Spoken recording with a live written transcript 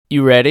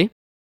You ready?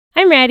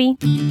 I'm ready.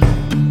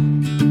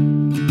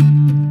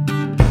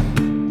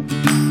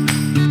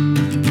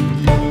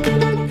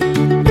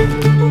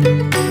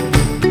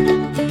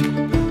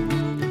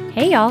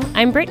 Hey y'all,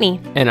 I'm Brittany.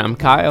 And I'm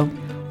Kyle.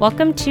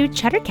 Welcome to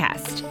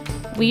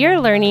Cheddarcast. We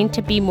are learning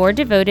to be more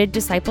devoted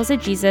disciples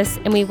of Jesus,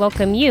 and we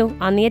welcome you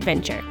on the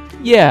adventure.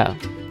 Yeah,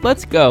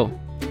 let's go.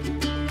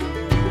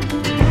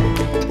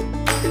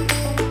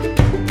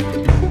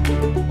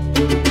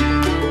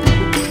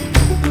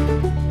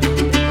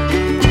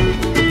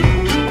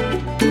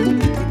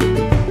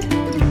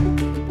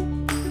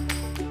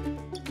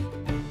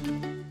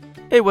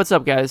 Hey, what's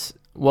up, guys?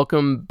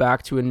 Welcome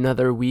back to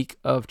another week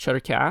of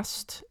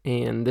Cheddarcast,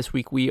 and this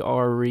week we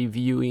are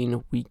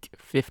reviewing week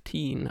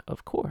 15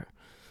 of Core.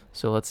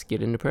 So let's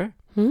get into prayer.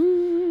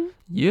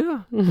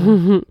 Yeah.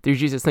 Dear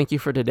Jesus, thank you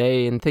for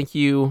today, and thank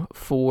you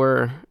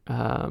for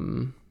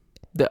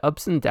the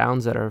ups and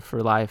downs that are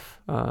for life.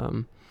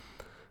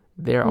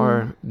 There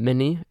are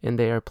many, and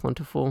they are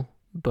plentiful,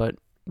 but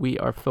we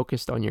are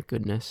focused on your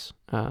goodness.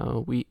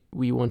 We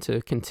want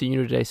to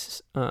continue today,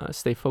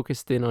 stay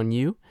focused in on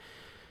you,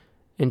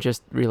 and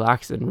just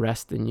relax and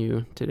rest in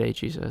you today,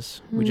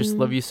 Jesus. We just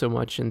love you so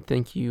much, and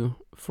thank you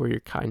for your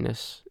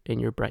kindness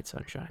and your bright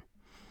sunshine.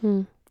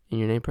 In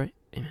your name, pray.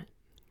 Amen.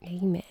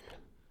 Amen.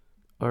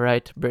 All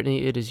right,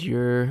 Brittany, it is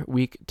your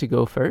week to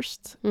go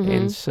first.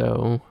 And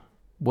so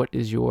what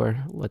is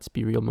your Let's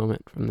Be Real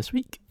moment from this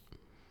week?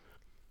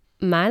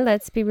 My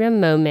Let's Be Real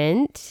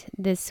moment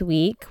this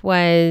week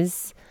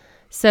was,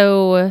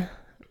 so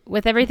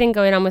with everything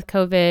going on with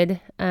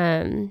COVID,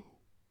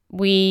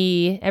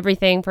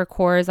 everything for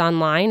Core is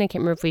online. I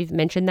can't remember if we've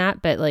mentioned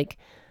that, but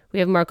we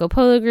have Marco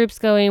Polo groups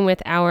going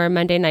with our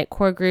Monday night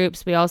Core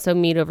groups. We also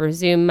meet over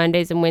Zoom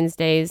Mondays and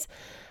Wednesdays.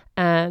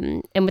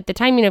 And with the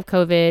timing of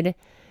COVID,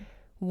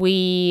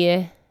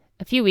 we,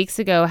 a few weeks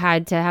ago,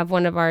 had to have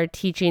one of our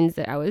teachings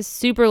that I was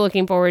super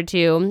looking forward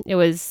to. It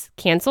was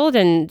canceled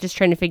and just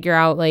trying to figure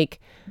out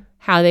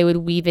how they would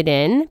weave it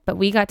in. But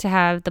we got to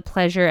have the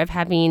pleasure of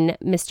having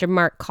Mr.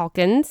 Mark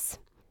Calkins.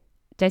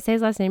 Did I say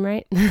his last name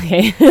right?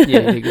 Okay.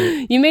 Yeah, you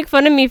did. You make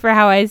fun of me for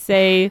how I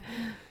say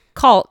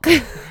caulk,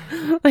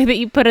 that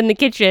you put in the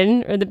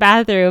kitchen or the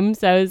bathroom.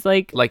 So I was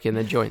like in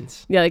the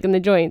joints. Yeah, in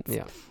the joints.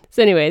 Yeah.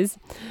 So anyways,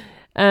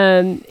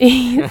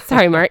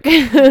 sorry, Mark.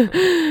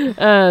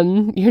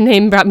 Your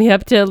name brought me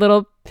up to a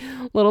little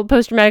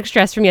post-traumatic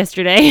stress from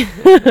yesterday.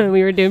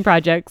 We were doing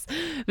projects.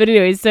 But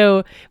anyways,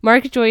 so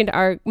Mark joined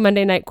our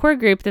Monday night Core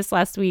group this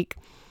last week.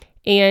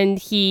 And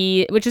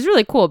which is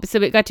really cool.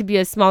 So it got to be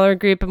a smaller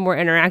group, a more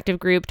interactive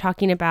group,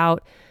 talking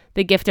about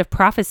the gift of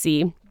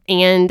prophecy.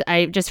 And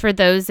just for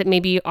those that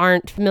maybe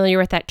aren't familiar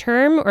with that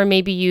term, or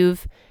maybe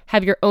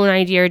have your own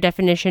idea or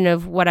definition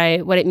of what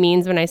it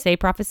means when I say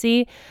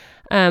prophecy,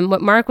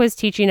 what Mark was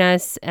teaching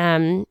us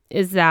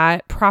is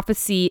that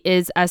prophecy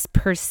is us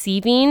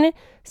perceiving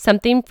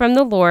something from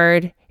the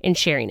Lord and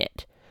sharing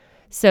it.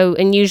 So,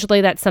 and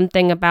usually that's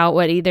something about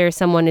what either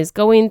someone is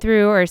going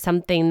through or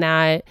something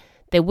that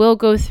they will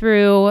go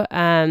through,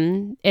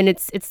 and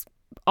it's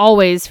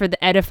always for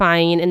the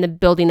edifying and the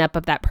building up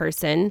of that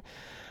person.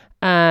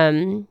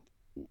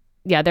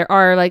 There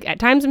are at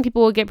times when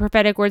people will get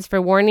prophetic words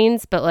for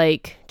warnings,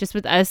 but just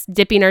with us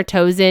dipping our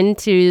toes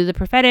into the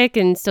prophetic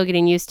and still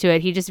getting used to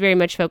it, he just very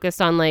much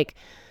focused on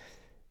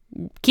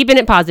keeping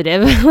it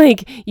positive,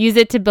 use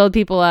it to build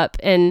people up.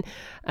 And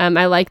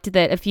I liked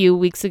that a few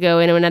weeks ago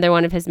in another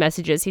one of his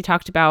messages, he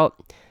talked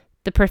about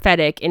the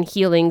prophetic and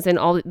healings and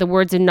all the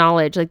words of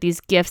knowledge, these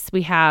gifts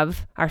we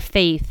have, our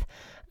faith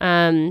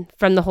from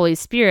the Holy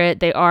Spirit.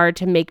 They are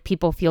to make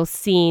people feel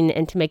seen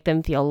and to make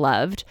them feel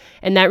loved.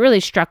 And that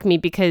really struck me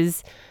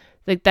because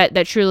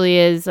that truly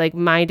is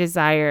my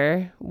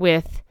desire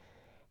with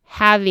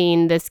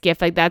having this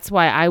gift. That's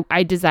why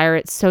I desire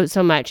it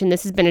so much. And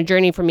this has been a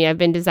journey for me. I've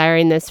been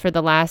desiring this for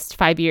the last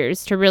 5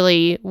 years, to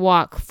really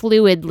walk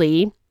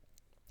fluidly,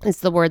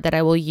 is the word that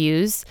I will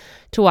use,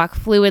 to walk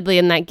fluidly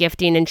in that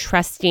gifting and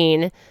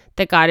trusting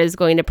that God is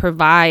going to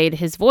provide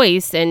his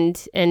voice and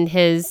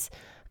his,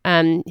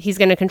 he's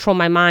going to control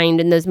my mind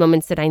in those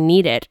moments that I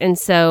need it. And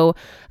so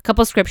a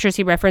couple scriptures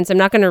he referenced, I'm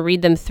not going to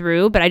read them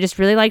through, but I just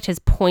really liked his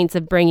points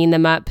of bringing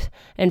them up.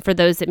 And for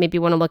those that maybe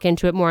want to look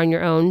into it more on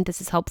your own, this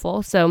is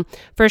helpful. So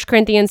 1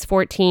 Corinthians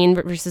 14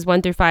 verses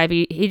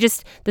 1-5, he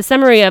just, the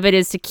summary of it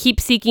is to keep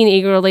seeking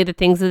eagerly the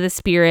things of the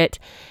Spirit.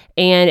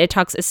 And it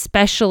talks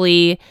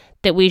especially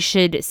that we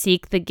should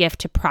seek the gift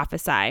to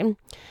prophesy.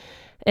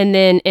 And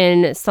then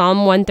in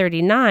Psalm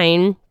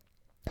 139,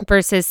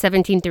 verses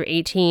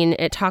 17-18,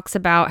 it talks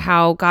about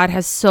how God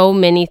has so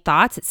many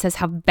thoughts. It says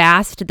how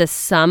vast the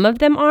sum of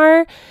them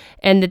are,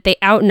 and that they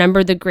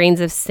outnumber the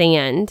grains of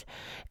sand.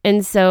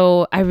 And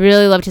so I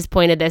really loved his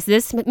point of this.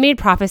 This made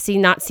prophecy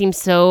not seem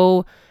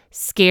so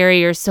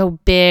scary or so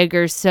big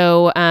or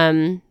so,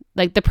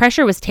 the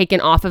pressure was taken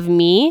off of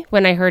me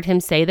when I heard him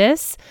say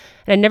this.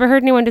 And I'd never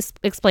heard anyone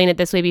explain it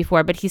this way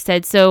before, but he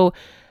said,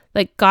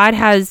 God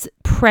has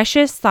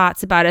precious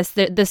thoughts about us.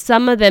 The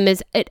sum of them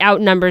is, it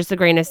outnumbers the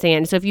grain of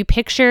sand. So if you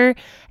picture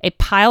a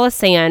pile of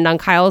sand on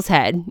Kyle's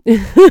head,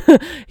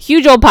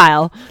 huge old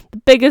pile,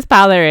 biggest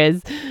pile there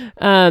is.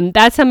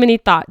 That's how many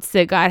thoughts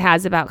that God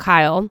has about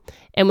Kyle.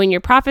 And when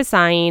you're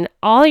prophesying,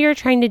 all you're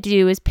trying to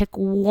do is pick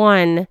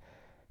one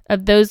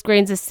of those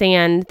grains of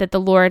sand that the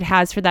Lord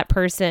has for that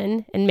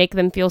person and make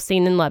them feel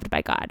seen and loved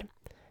by God.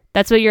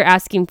 That's what you're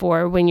asking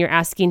for when you're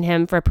asking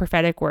him for a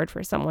prophetic word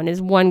for someone,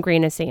 is one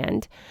grain of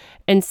sand.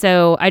 And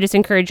so I just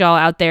encourage y'all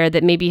out there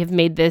that maybe have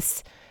made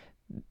this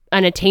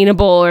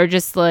unattainable, or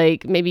just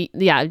like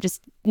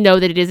just know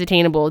that it is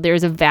attainable.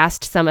 There's a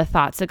vast sum of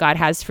thoughts that God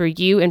has for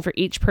you and for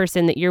each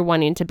person that you're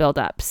wanting to build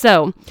up.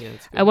 So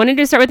I wanted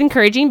to start with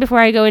encouraging before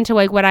I go into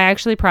like what I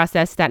actually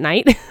processed that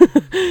night.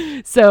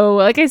 So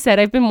like I said,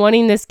 I've been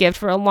wanting this gift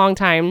for a long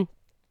time,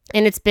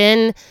 and it's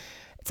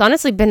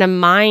honestly been a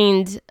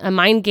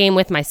mind game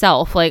with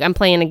myself. Like I'm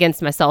playing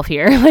against myself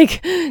here.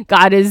 Like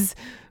God is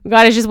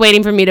just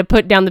waiting for me to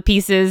put down the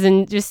pieces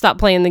and just stop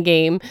playing the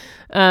game.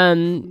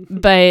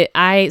 But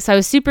I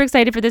was super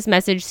excited for this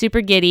message,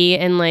 super giddy.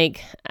 And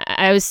like,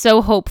 I was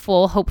so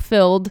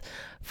hope-filled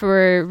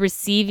for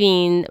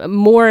receiving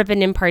more of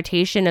an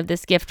impartation of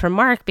this gift from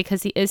Mark,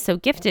 because he is so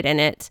gifted in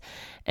it.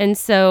 And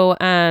so,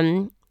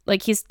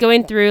 like he's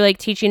going through, like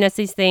teaching us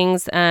these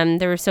things.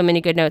 There were so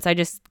many good notes. I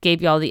just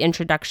gave you all the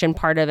introduction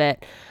part of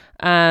it.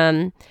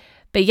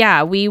 But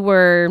yeah, we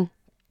were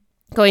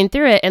going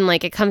through it, and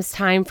like it comes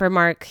time for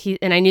Mark,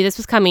 and I knew this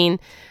was coming,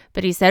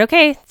 but he said,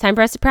 okay, it's time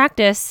for us to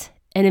practice.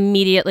 And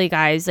immediately,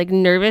 guys, like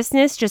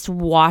nervousness just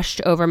washed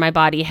over my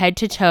body, head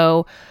to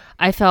toe.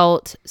 I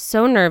felt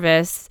so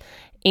nervous,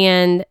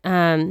 and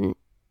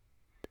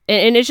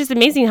it's just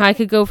amazing how I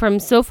could go from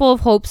so full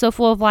of hope, so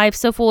full of life,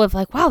 so full of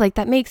like, wow, like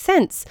that makes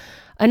sense.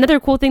 Another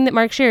cool thing that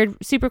Mark shared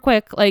super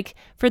quick, like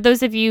for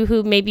those of you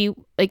who maybe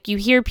like you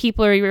hear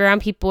people or you're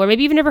around people, or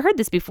maybe you've never heard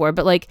this before,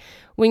 but like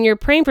when you're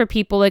praying for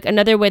people, like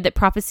another way that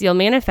prophecy will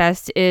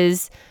manifest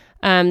is,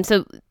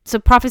 so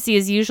prophecy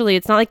is usually,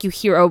 it's not like you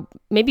hear, oh,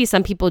 maybe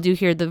some people do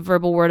hear the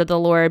verbal word of the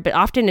Lord, but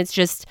often it's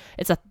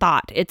a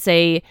thought. It's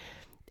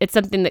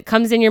something that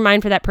comes in your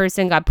mind for that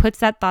person. God puts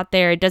that thought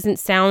there. It doesn't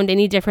sound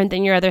any different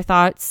than your other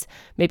thoughts.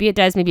 Maybe it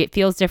does, maybe it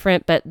feels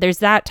different, but there's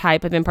that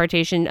type of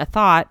impartation, a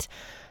thought.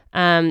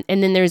 And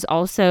then there's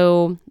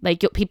also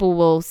like people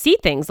will see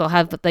things. They'll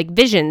have like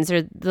visions,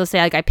 or they'll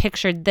say like, I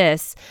pictured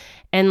this.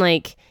 And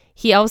like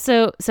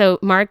so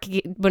Mark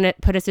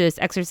put us through this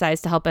exercise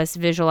to help us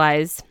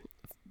visualize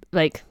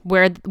like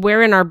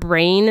where in our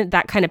brain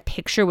that kind of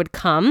picture would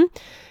come.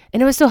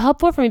 And it was so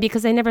helpful for me,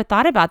 because I never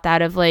thought about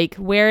that, of like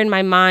where in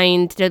my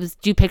mind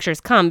do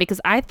pictures come,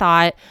 because I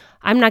thought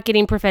I'm not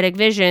getting prophetic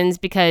visions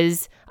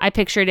because I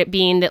pictured it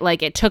being that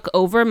like it took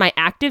over my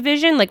active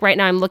vision. Like right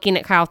now I'm looking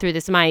at Kyle through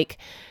this mic,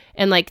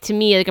 and like to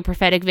me, like a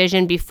prophetic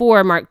vision,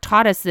 before Mark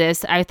taught us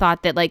this, I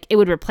thought that like it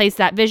would replace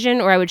that vision,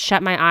 or I would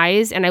shut my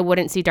eyes and I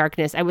wouldn't see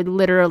darkness. I would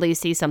literally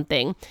see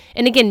something.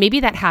 And again,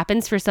 maybe that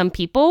happens for some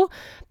people,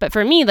 but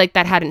for me, like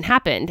that hadn't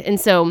happened. And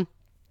so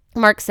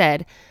Mark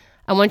said,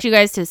 I want you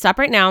guys to stop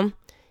right now,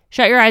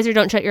 shut your eyes or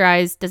don't shut your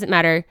eyes, doesn't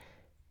matter.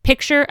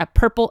 Picture a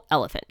purple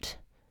elephant.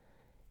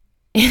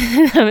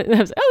 And I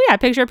was like, oh yeah,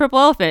 picture a purple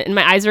elephant. And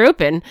my eyes are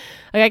open.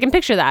 Like I can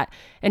picture that.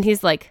 And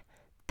he's like,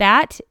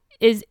 that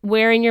is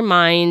where in your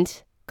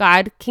mind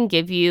God can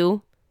give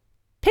you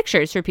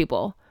pictures for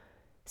people.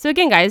 So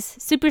again, guys,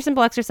 super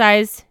simple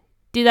exercise.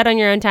 Do that on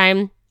your own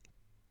time.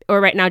 Or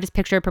right now, just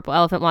picture a purple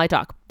elephant while I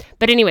talk.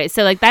 But anyway,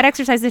 so like that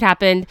exercise had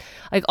happened.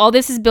 Like all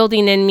this is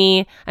building in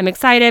me. I'm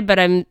excited, but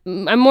I'm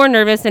more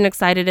nervous than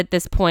excited at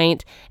this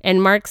point.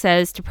 And Mark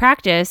says, to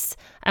practice,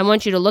 I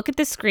want you to look at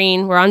the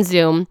screen. We're on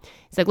Zoom.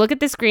 He's like, look at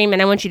the screen,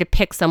 and I want you to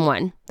pick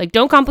someone. Like,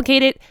 don't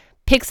complicate it.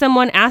 Pick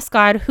someone. Ask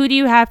God, who do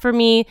you have for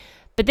me?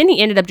 But then he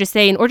ended up just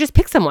saying, or just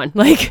pick someone.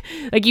 Like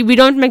we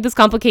don't make this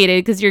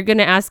complicated, because you're going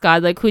to ask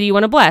God, like, who do you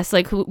want to bless?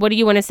 Like, what do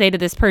you want to say to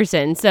this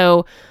person?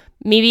 So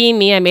I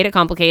made it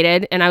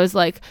complicated, and I was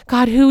like,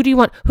 God, who do you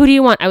want? Who do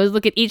you want? I would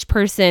look at each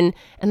person,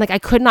 and like, I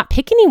could not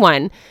pick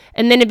anyone.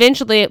 And then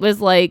eventually it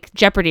was like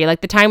Jeopardy,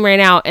 like the time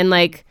ran out, and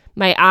like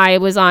my eye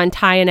was on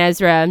Ty and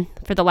Ezra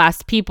for the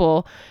last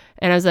people.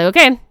 And I was like,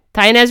 okay,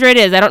 Ty and Ezra it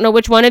is. I don't know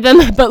which one of them,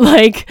 but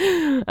like,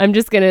 I'm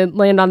just going to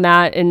land on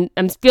that. And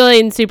I'm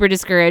feeling super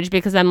discouraged,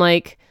 because I'm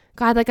like,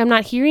 God, like, I'm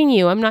not hearing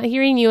you.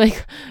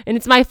 Like, and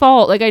it's my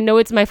fault. Like, I know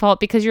it's my fault,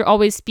 because you're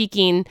always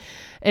speaking.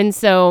 And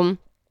so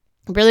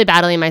really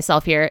battling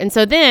myself here. And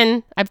so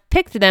then I've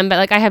picked them, but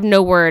like I have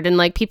no word. And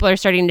like people are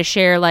starting to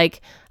share,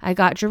 like, I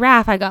got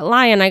giraffe, I got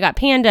lion, I got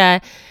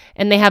panda.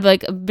 And they have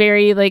like a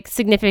very like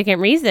significant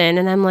reason.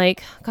 And I'm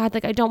like, God,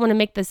 like I don't want to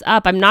make this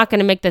up. I'm not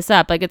going to make this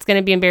up. Like it's going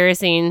to be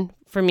embarrassing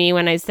for me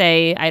when I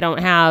say I don't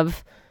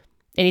have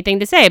anything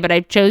to say, but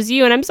I chose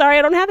you and I'm sorry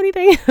I don't have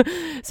anything.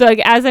 So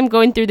like as I'm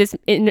going through this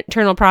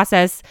internal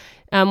process,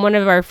 one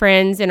of our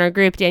friends in our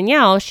group,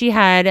 Danielle, she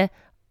had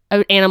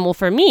an animal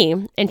for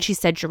me and she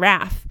said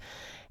giraffe.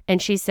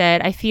 And she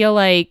said, I feel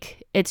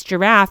like it's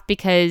giraffe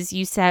because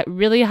you set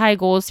really high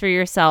goals for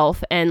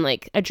yourself, and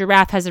like a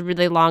giraffe has a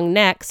really long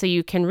neck so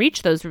you can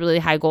reach those really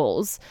high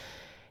goals.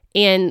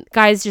 And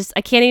guys, just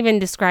I can't even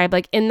describe,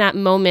 like in that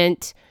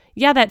moment,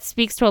 yeah, that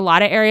speaks to a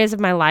lot of areas of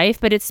my life,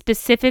 but it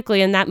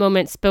specifically in that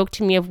moment spoke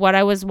to me of what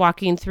I was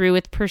walking through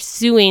with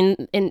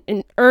pursuing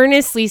and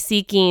earnestly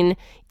seeking,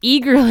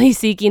 eagerly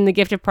seeking the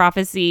gift of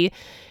prophecy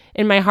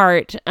in my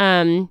heart.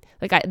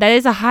 That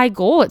is a high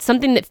goal. It's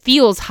something that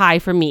feels high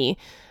for me.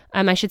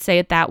 I should say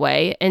it that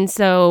way. And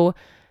so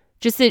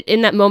just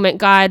in that moment,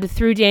 God,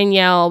 through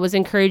Danielle, was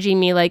encouraging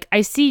me, like,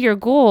 I see your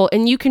goal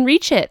and you can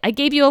reach it. I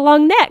gave you a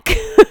long neck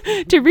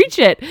to reach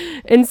it.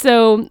 And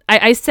so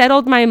I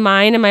settled my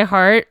mind and my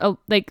heart.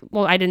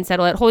 I didn't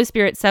settle it. Holy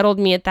Spirit settled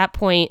me at that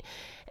point.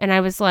 And I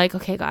was like,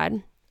 okay, God,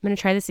 I'm going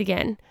to try this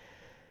again.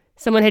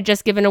 Someone had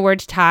just given a word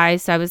to Ty.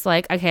 So I was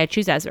like, okay, I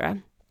choose Ezra.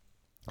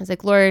 I was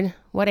like, Lord,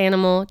 what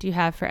animal do you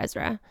have for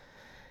Ezra?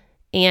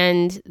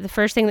 And the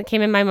first thing that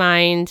came in my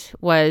mind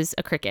was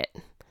a cricket.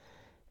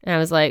 And I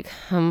was like,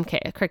 okay,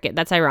 a cricket.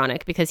 That's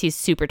ironic because he's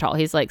super tall.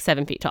 He's like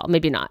 7 feet tall.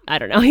 Maybe not. I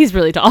don't know. He's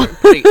really tall.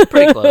 Pretty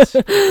close.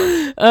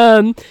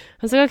 I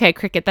was like, okay,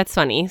 cricket. That's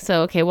funny.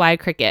 So, okay, why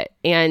cricket?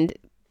 And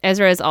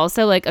Ezra is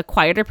also like a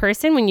quieter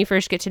person when you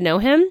first get to know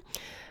him.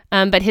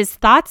 But his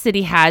thoughts that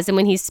he has and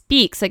when he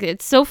speaks, like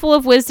it's so full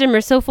of wisdom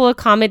or so full of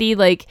comedy,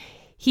 like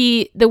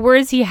the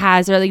words he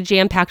has are like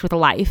jam-packed with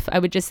life. I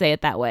would just say it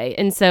that way.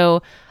 And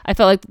so I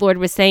felt like the Lord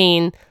was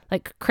saying,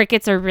 like,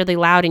 crickets are really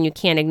loud and you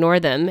can't ignore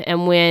them.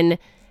 And when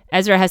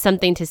Ezra has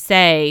something to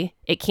say,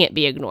 it can't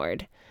be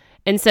ignored.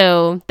 And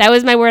so that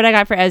was my word I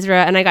got for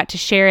Ezra, and I got to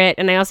share it.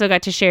 And I also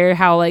got to share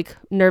how like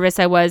nervous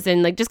I was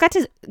and like just got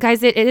to,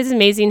 guys, it is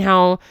amazing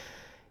how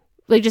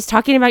like just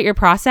talking about your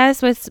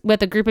process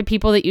with a group of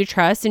people that you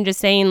trust and just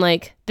saying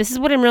like, this is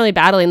what I'm really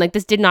battling. Like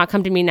this did not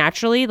come to me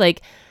naturally.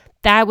 Like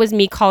that was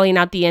me calling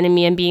out the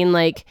enemy and being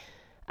like,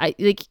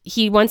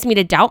 he wants me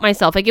to doubt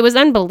myself. Like it was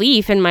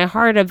unbelief in my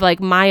heart of like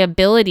my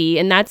ability.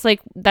 And that's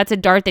a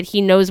dart that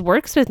he knows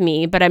works with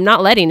me, but I'm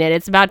not letting it.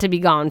 It's about to be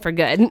gone for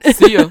good.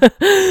 See ya.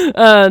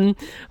 I'm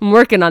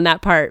working on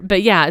that part,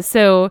 but yeah.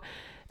 So,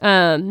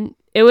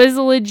 it was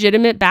a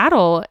legitimate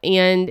battle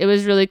and it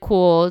was really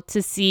cool to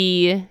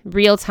see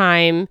real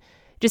time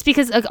just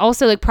because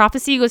also like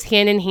prophecy goes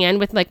hand in hand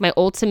with like my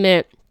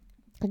ultimate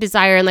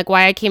desire and like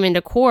why I came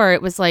into CORE.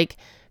 It was like,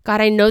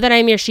 God, I know that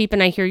I'm your sheep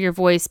and I hear your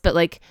voice, but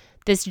like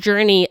this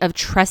journey of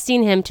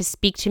trusting him to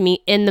speak to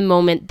me in the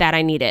moment that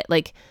I need it.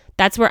 Like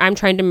that's where I'm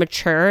trying to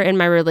mature in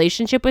my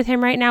relationship with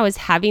him right now is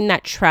having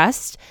that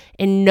trust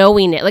and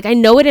knowing it. Like I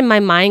know it in my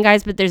mind,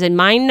 guys, but there's a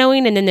mind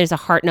knowing and then there's a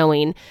heart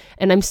knowing.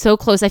 And I'm so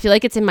close. I feel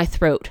like it's in my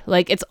throat.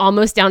 Like it's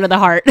almost down to the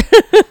heart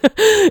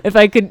if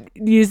I could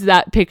use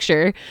that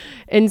picture.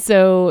 And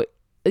so,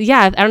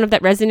 yeah, I don't know if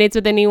that resonates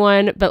with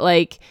anyone, but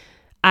like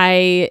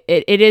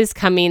it is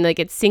coming, like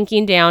it's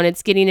sinking down,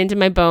 it's getting into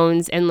my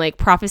bones, and like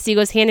prophecy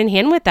goes hand in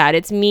hand with that.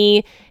 It's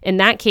me in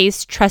that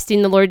case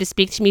trusting the Lord to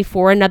speak to me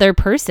for another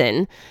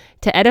person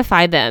to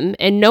edify them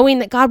and knowing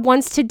that God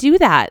wants to do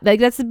that. Like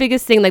that's the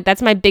biggest thing. Like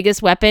that's my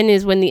biggest weapon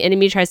is when the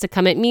enemy tries to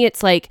come at me.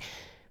 It's like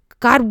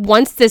God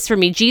wants this for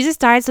me. Jesus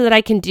died so that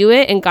I can do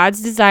it, and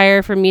God's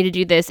desire for me to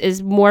do this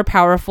is more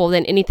powerful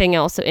than anything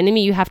else. So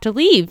enemy, you have to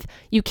leave.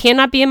 You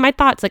cannot be in my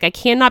thoughts. Like I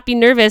cannot be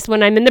nervous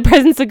when I'm in the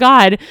presence of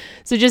God.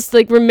 So just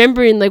like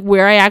remembering like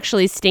where I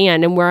actually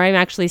stand and where I'm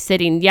actually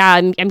sitting. Yeah,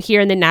 I'm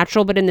here in the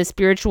natural, but in the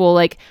spiritual,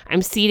 like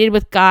I'm seated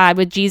with God,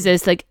 with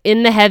Jesus, like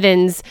in the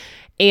heavens.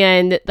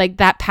 And like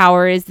that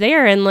power is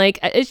there. And like,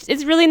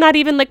 it's really not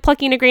even like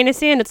plucking a grain of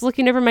sand. It's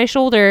looking over my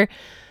shoulder.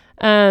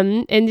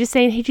 And just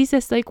saying, hey,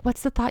 Jesus, like,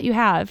 what's the thought you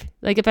have?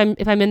 Like, if I'm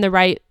in the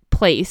right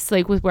place,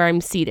 like with where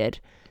I'm seated.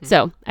 Mm-hmm.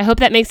 So I hope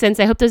that makes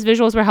sense. I hope those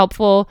visuals were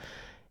helpful.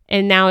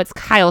 And now it's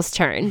Kyle's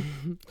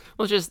turn.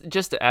 Well,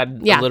 just to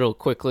add a little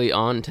quickly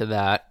on to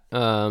that,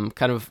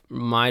 kind of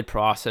my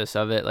process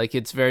of it, like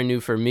it's very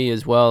new for me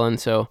as well. And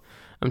so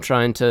I'm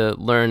trying to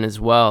learn as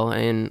well.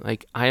 And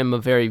like, I am a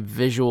very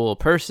visual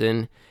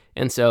person.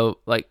 And so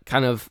like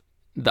kind of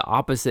the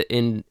opposite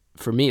in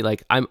for me,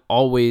 like I'm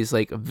always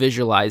like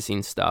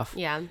visualizing stuff.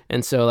 Yeah.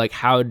 And so like,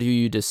 how do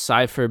you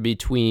decipher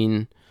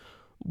between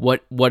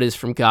what is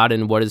from God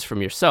and what is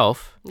from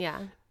yourself? Yeah.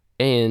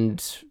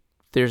 And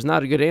there's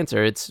not a good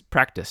answer. It's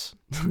practice.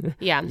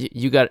 Yeah.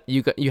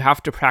 You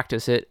have to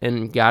practice it,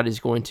 and God is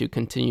going to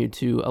continue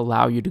to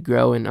allow you to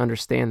grow and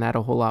understand that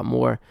a whole lot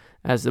more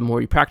as the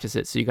more you practice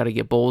it. So you got to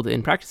get bold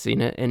in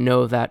practicing it and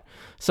know that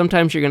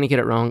sometimes you're going to get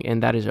it wrong,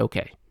 and that is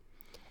okay.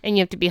 And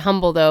you have to be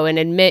humble though and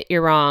admit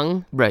you're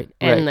wrong. Right.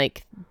 And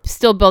like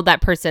still build that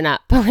person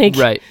up. Like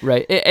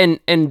Right.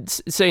 And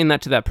saying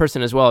that to that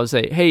person as well is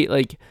say, hey,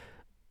 like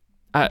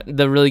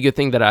the really good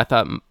thing that I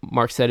thought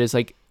Mark said is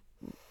like,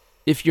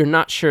 if you're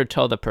not sure,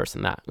 tell the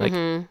person that. Like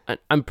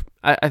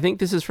I think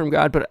this is from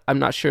God, but I'm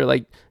not sure.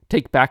 Like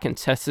take back and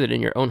test it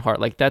in your own heart.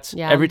 Like that's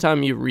every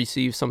time you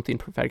receive something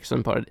prophetic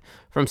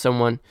from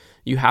someone,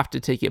 you have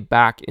to take it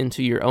back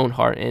into your own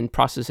heart and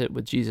process it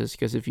with Jesus.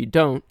 Because if you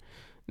don't,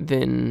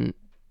 then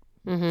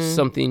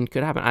something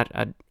could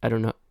happen. I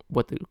don't know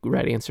what the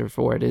right answer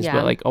for it is,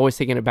 but like always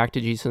taking it back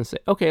to Jesus and say,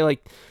 okay,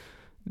 like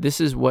this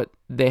is what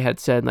they had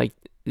said. Like,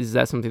 is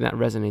that something that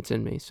resonates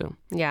in me? So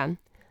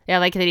Yeah,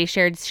 like that he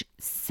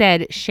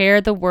said, share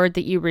the word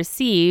that you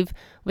receive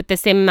with the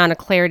same amount of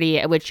clarity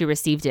at which you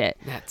received it.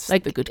 That's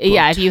like the good quote.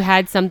 Yeah, if you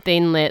had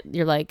something that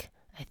you're like,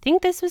 I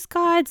think this was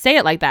God, say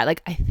it like that.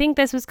 Like, I think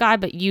this was God,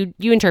 but you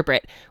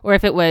interpret. Or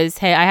if it was,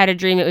 hey, I had a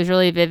dream, it was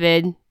really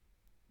vivid,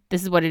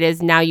 this is what it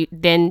is, now you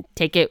then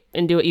take it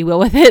and do what you will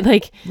with it.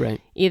 Like, right.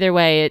 Either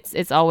way,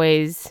 it's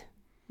always,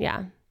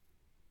 yeah,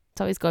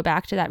 it's always go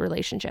back to that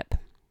relationship.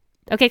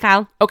 Okay,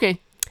 Kyle. Okay.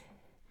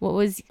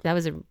 That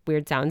was a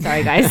weird sound.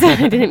 Sorry, guys.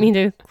 I didn't mean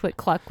to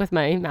cluck with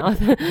my mouth.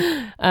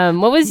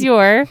 What was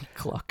your...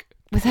 Cluck.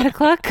 Was that a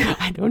cluck?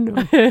 I don't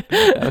know.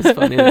 That was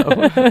funny,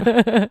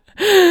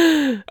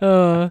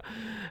 though.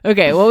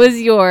 Okay, what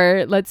was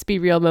your Let's Be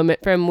Real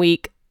moment from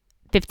week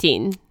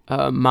 15?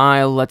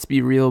 My Let's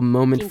Be Real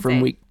moment 15.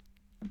 from week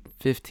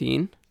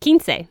 15.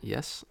 15.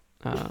 Yes.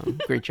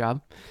 Great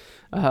job.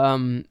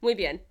 Muy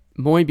bien.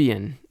 Muy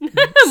bien.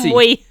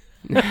 Muy.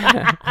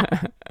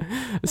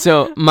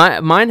 So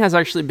mine has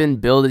actually been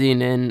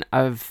building, and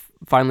I've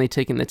finally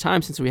taken the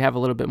time, since we have a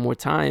little bit more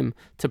time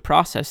to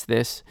process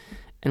this.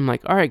 And I'm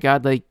like, all right,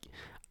 God, like,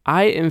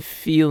 I am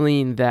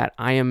feeling that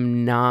I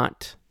am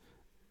not,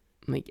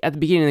 like, at the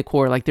beginning of the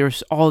core, like,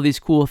 there's all these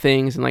cool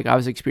things, and like I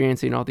was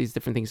experiencing all these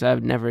different things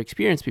I've never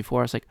experienced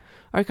before. I was like,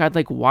 all right, God,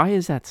 like, why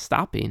is that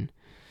stopping?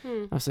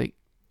 I was like,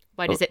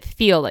 why does it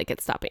feel like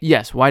it's stopping?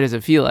 Yes, why does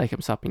it feel like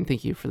I'm stopping?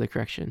 Thank you for the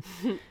correction.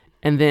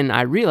 And then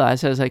I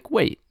realized, I was like,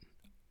 wait,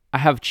 I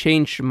have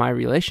changed my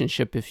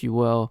relationship, if you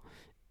will,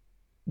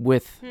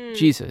 with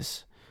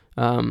Jesus.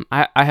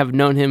 I have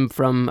known him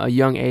from a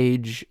young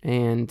age,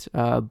 and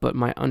but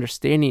my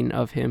understanding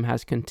of him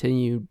has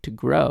continued to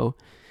grow.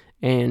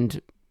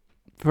 And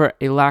for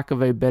a lack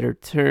of a better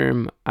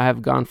term, I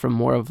have gone from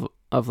more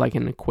of like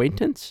an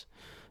acquaintance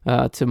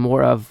to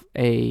more of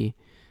a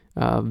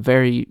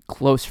very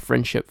close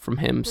friendship from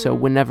him. So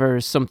whenever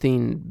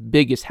something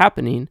big is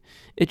happening,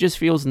 it just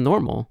feels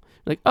normal.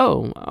 Like,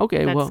 oh,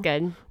 okay, That's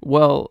good.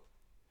 Well,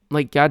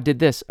 like, God did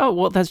this. Oh,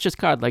 well, that's just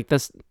God. Like,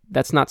 that's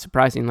not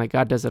surprising. Like,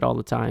 God does it all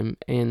the time.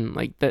 And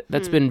like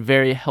that's been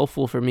very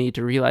helpful for me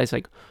to realize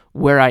like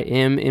where I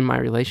am in my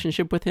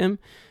relationship with him,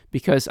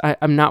 because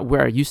I'm not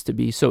where I used to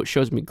be. So it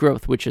shows me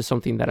growth, which is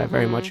something that I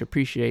very much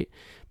appreciate.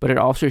 But it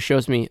also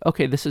shows me,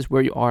 okay, this is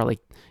where you are. Like,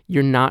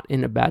 you're not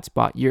in a bad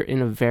spot. You're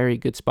in a very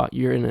good spot.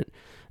 You're in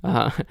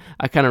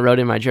I kind of wrote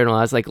in my journal,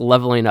 I was like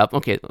leveling up.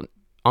 Okay,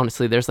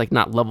 honestly, there's like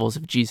not levels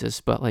of Jesus,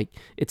 but like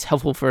it's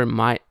helpful for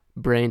my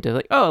brain to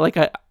like, oh, like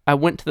I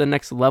went to the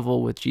next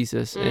level with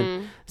Jesus.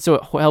 And so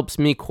it helps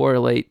me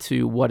correlate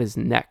to what is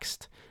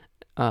next.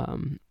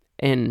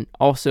 And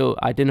also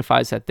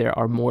identifies that there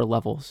are more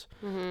levels.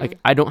 Like,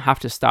 I don't have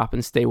to stop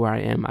and stay where I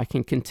am. I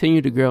can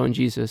continue to grow in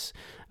Jesus.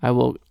 I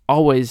will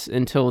always,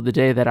 until the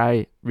day that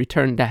I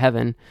return to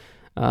heaven,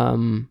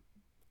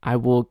 I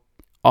will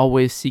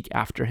always seek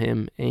after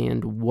him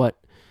and what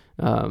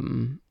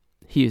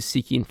he is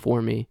seeking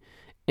for me.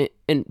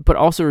 But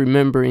also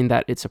remembering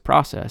that it's a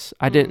process.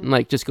 I didn't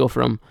like just go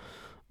from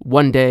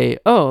one day,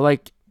 oh,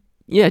 like,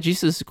 yeah,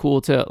 Jesus is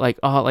cool, to like,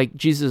 oh, like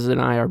Jesus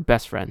and I are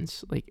best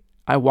friends. Like,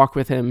 I walk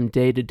with him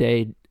day to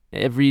day.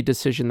 Every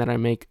decision that I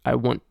make, I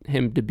want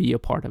him to be a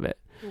part of it.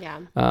 Yeah.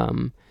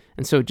 And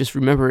so just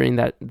remembering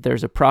that there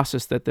was a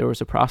process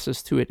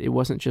to it. It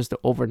wasn't just an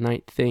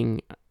overnight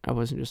thing. I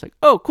wasn't just like,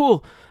 oh,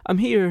 cool, I'm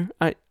here.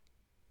 I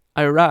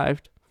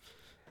arrived.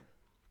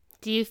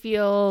 Do you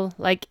feel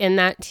like in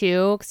that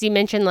too? Because you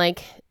mentioned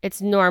like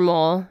it's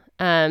normal,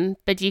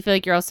 but do you feel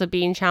like you're also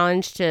being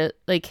challenged to,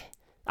 like,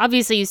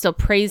 obviously you still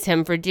praise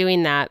him for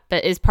doing that,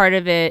 but is part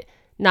of it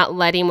not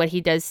letting what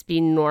he does be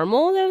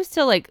normal though?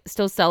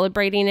 Still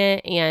celebrating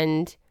it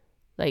and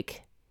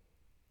like,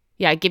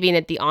 yeah, giving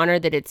it the honor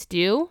that it's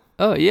due?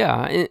 Oh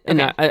yeah,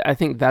 and Okay. I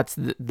think that's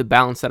the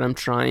balance that I'm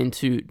trying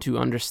to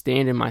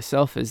understand in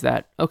myself, is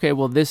that, okay,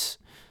 well, this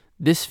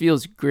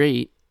feels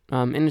great.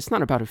 And it's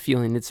not about a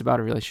feeling, it's about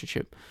a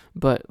relationship.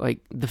 But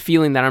like the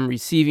feeling that I'm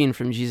receiving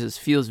from Jesus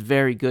feels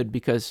very good,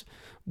 because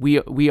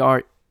we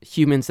are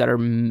humans that are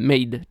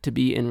made to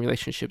be in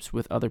relationships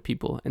with other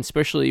people. And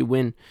especially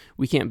when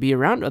we can't be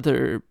around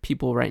other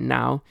people right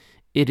now,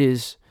 it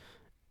is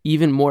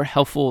even more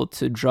helpful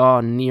to draw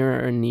nearer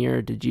and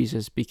nearer to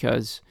Jesus,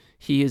 because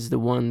he is the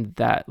one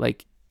that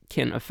like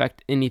can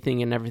affect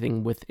anything and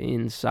everything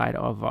within inside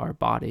of our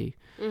body.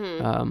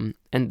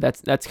 And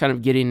that's kind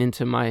of getting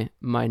into my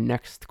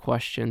next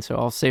question, so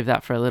I'll save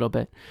that for a little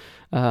bit.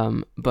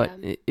 But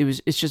Yeah.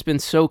 it's just been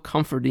so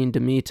comforting to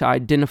me to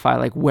identify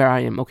like where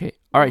I am. Okay,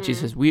 all right,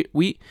 Jesus,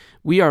 we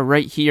are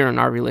right here in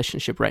our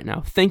relationship right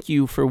now. Thank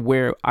you for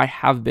where I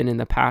have been in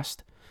the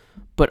past,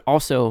 but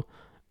also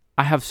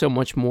I have so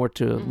much more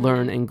to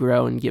learn and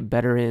grow and get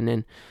better in.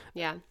 And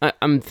Yeah.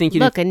 I'm thinking,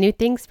 Look, a new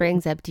thing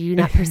springs up. Do you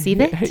not perceive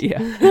it?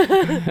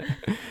 yeah.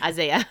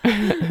 Isaiah.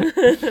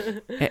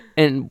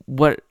 And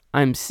what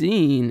I'm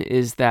seeing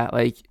is that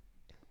like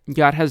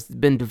God has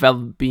been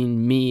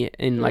developing me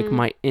in like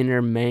my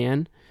inner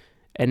man,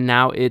 and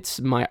now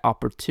it's my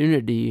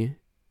opportunity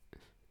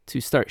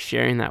to start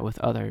sharing that with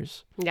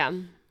others. Yeah.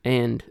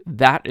 And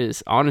that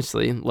is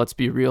honestly, let's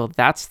be real,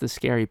 that's the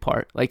scary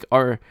part. Like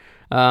our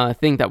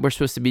thing that we're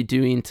supposed to be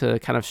doing to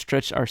kind of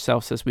stretch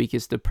ourselves this week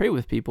is to pray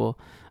with people,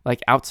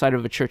 like outside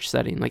of a church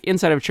setting. Like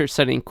inside of a church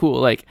setting, cool.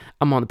 Like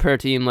I'm on the prayer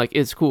team, like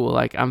it's cool.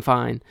 Like I'm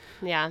fine.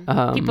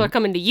 Yeah. People are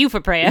coming to you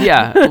for prayer.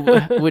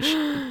 Yeah. Which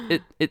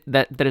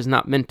that is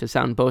not meant to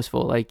sound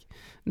boastful. Like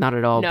not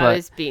at all. No, but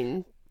it's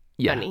being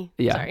funny.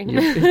 Yeah.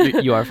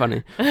 Sorry. You are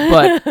funny.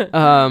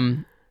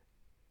 But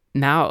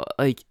now,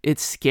 like,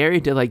 it's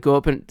scary to like go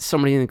up and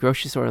somebody in the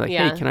grocery store, like,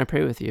 hey, can I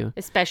pray with you?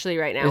 Especially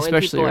right now,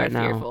 when people are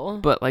fearful.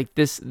 But like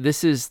this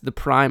is the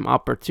prime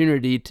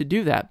opportunity to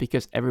do that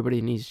because everybody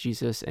needs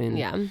Jesus,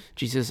 and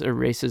Jesus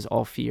erases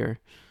all fear.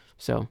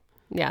 So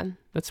that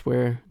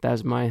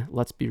is my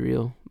let's be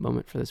real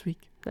moment for this week.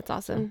 That's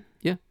awesome.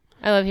 Yeah,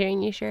 I love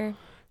hearing you share.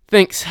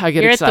 Thanks. I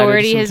get your excited. Your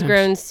authority sometimes. has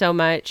grown so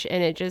much,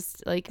 and it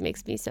just like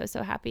makes me so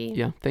happy.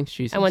 Yeah, thanks,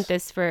 Jesus. I want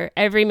this for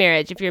every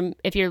marriage. If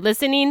you're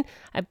listening,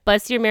 I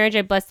bless your marriage.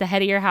 I bless the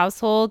head of your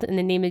household in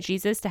the name of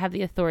Jesus to have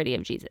the authority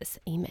of Jesus.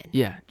 Amen.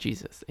 Yeah,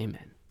 Jesus.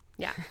 Amen.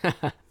 Yeah.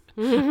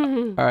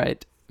 All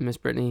right, Miss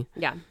Brittany.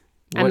 Yeah.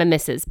 I'm a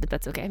Mrs., but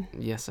that's okay.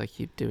 Yes, I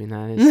keep doing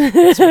that.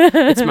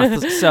 It's my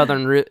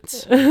southern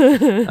roots.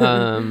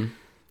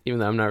 Even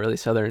though I'm not really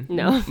southern.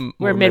 No,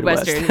 we're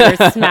Midwestern. We're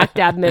smack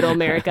dab middle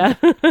America.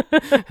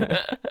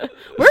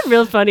 We're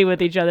real funny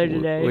with each other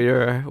today.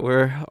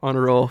 We're on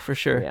a roll for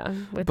sure. Yeah,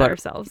 with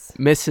ourselves.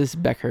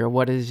 Mrs. Becker,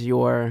 what is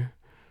your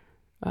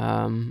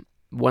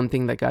one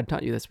thing that God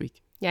taught you this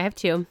week? Yeah, I have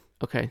 2.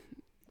 Okay.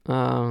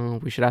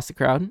 We should ask the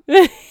crowd.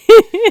 2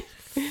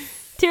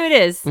 it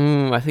is.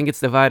 I think it's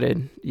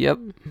divided. Yep,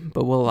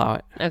 but we'll allow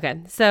it. Okay.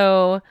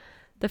 So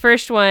the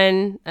first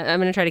one, I'm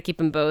going to try to keep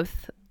them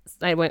both.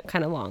 I went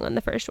kind of long on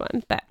the first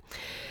one, but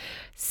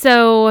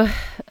so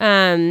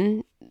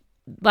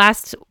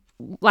last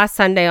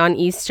Sunday on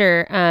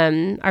Easter,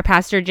 our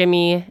pastor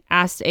Jimmy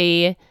asked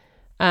a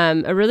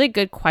really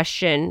good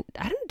question.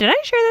 Did I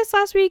share this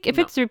last week? If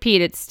it's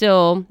repeat, it's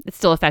still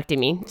affecting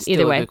me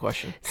either way. A good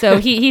question. So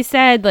he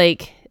said,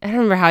 like, I don't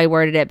remember how he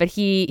worded it, but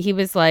he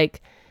was like,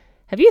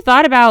 have you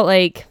thought about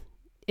like,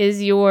 how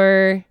do you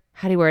word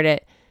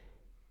it?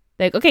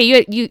 Like,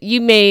 okay,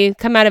 you may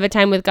come out of a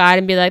time with God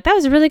and be like, that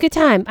was a really good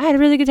time. I had a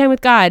really good time with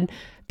God.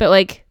 But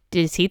like,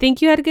 does he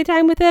think you had a good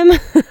time with him?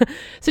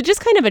 So just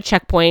kind of a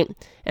checkpoint.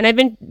 And I've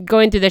been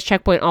going through this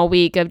checkpoint all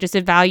week of just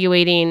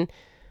evaluating,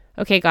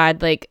 okay,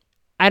 God, like,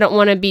 I don't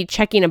want to be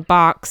checking a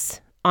box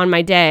on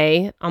my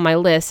day, on my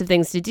list of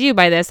things to do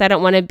by this. I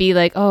don't want to be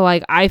like, oh,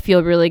 like, I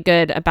feel really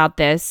good about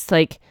this.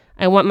 Like,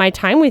 I want my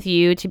time with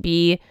you to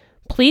be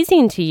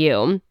pleasing to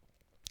you.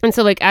 And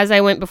so, like, as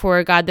I went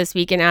before God this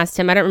week and asked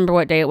him, I don't remember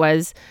what day it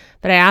was,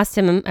 but I asked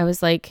him, I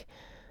was like,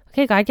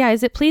 okay, God, yeah,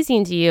 is it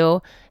pleasing to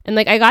you? And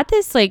like, I got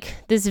this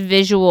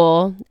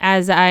visual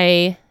as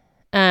after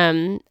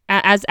I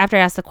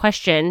asked the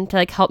question to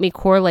like help me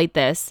correlate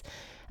this.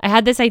 I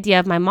had this idea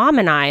of my mom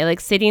and I like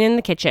sitting in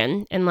the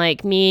kitchen and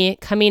like me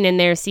coming in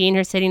there, seeing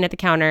her sitting at the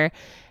counter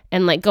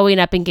and like going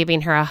up and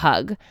giving her a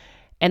hug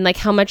and like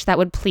how much that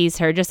would please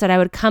her, just that I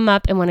would come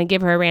up and want to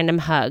give her a random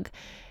hug.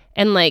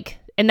 And like,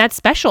 and that's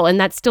special and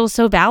that's still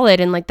so valid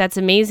and like that's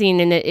amazing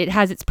and it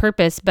has its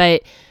purpose.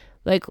 But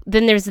like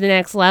then there's the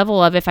next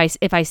level of if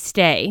I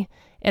stay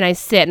and I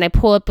sit and I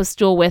pull up a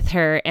stool with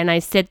her and I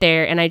sit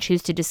there and I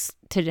choose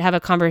to have a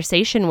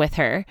conversation with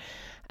her,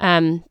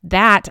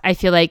 that I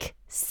feel like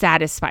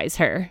satisfies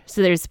her.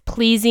 So there's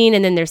pleasing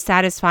and then there's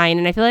satisfying.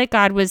 And I feel like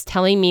God was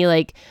telling me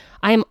like,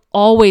 I'm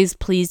always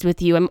pleased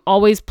with you. I'm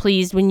always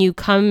pleased when you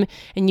come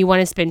and you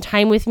want to spend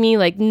time with me.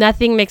 Like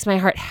nothing makes my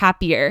heart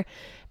happier.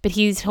 But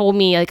he's told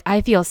me like,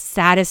 I feel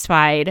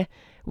satisfied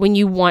when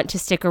you want to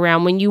stick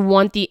around, when you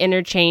want the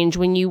interchange,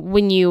 when you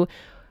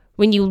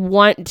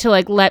want to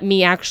like let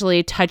me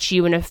actually touch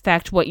you and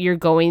affect what you're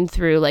going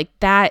through. Like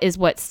that is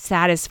what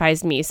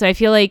satisfies me. So I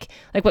feel like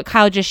what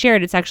Kyle just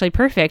shared, it's actually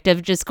perfect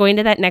of just going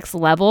to that next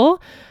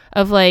level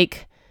of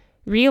like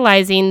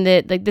realizing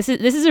that like this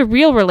is a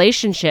real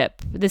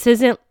relationship. This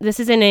isn't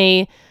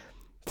a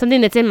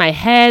something that's in my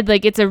head.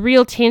 Like it's a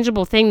real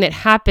tangible thing that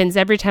happens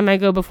every time I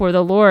go before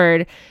the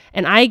Lord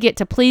and I get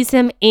to please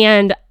him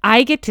and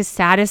I get to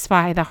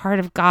satisfy the heart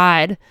of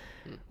God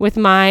with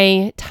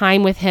my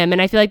time with him.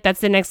 And I feel like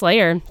that's the next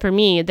layer for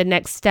me. The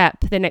next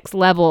step, the next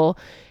level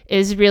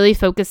is really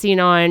focusing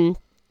on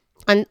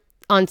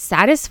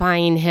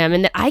satisfying him.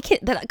 And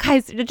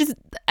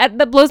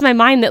that blows my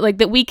mind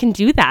that we can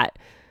do that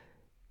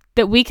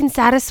we can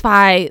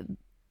satisfy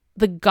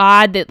the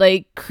God that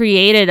like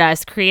created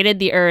us, created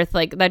the earth.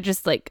 Like that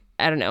just like,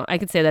 I don't know. I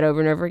could say that over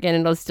and over again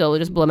and it'll still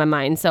just blow my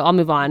mind. So I'll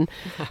move on.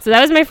 So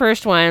that was my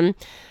first one.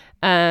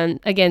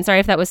 Again, sorry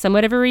if that was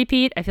somewhat of a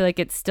repeat. I feel like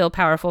it's still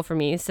powerful for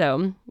me.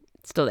 So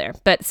it's still there.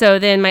 But so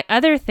then my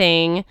other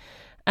thing,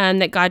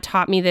 that God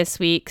taught me this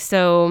week.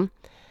 So,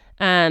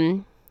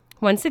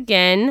 once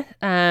again,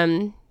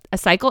 a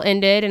cycle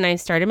ended and I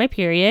started my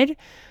period,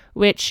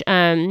 which,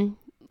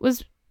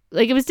 was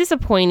like, it was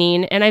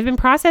disappointing. And I've been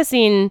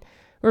processing.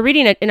 We're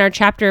reading it in our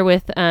chapter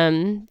with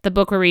the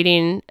book we're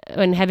reading,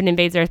 When Heaven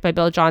Invades Earth by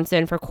Bill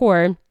Johnson for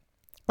CORE.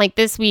 Like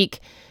this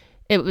week,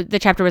 the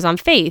chapter was on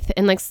faith,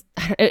 and like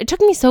it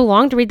took me so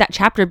long to read that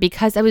chapter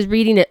because I was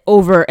reading it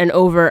over and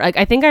over. Like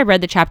I think I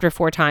read the chapter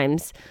 4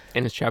 times.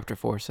 And it's chapter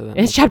 4, so then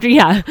it's chapter,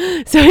 yeah.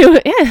 So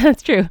yeah,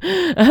 that's true.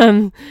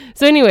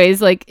 So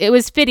anyways, like it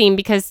was fitting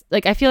because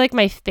like I feel like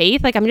my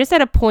faith, like I'm just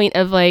at a point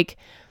of like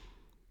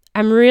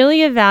I'm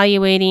really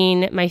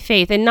evaluating my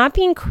faith and not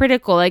being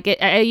critical. Like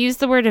I use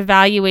the word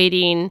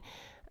evaluating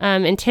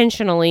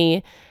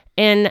intentionally,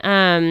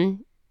 and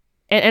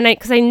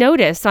because I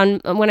noticed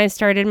when I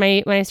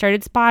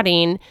started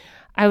spotting,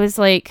 I was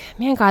like,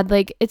 man, God,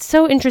 like it's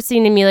so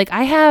interesting to me. Like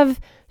I have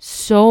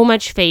so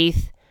much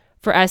faith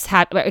for us.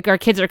 Like, our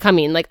kids are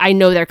coming. Like I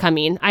know they're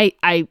coming.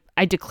 I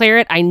declare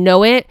it. I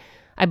know it.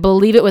 I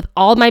believe it with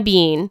all my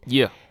being.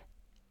 Yeah.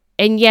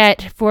 And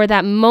yet, for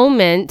that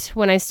moment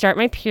when I start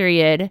my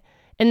period,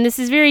 and this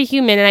is very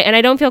human, and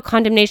I don't feel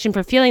condemnation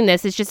for feeling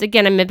this. It's just,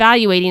 again, I'm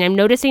evaluating. I'm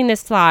noticing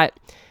this thought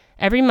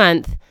every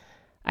month.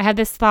 I have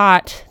this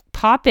thought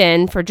pop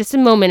in for just a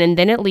moment, and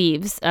then it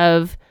leaves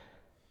of,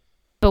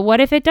 but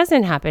what if it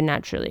doesn't happen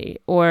naturally?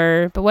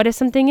 Or, but what if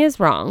something is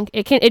wrong?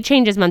 It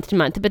changes month to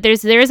month, but there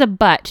is a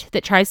but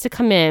that tries to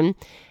come in.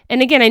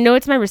 And again, I know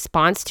it's my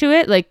response to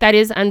it. Like that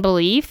is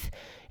unbelief.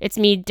 It's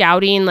me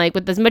doubting, like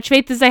with as much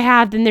faith as I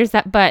have, then there's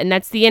that but, and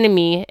that's the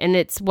enemy. And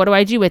it's, what do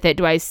I do with it?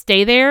 Do I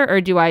stay there,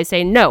 or do I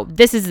say, no,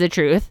 this is the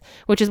truth,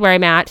 which is where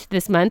I'm at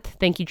this month.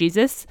 Thank you,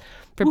 Jesus,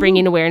 for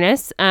bringing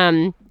awareness.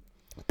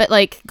 But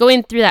like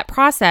going through that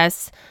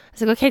process, I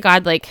was like, okay,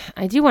 God, like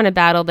I do want to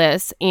battle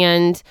this.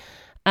 And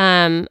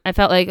I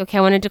felt like, okay,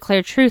 I want to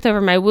declare truth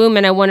over my womb,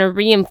 and I want to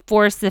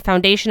reinforce the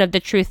foundation of the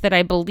truth that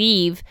I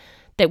believe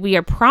that we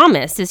are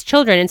promised as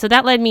children. And so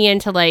that led me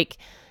into like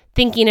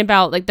thinking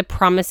about like the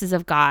promises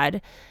of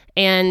God,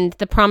 and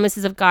the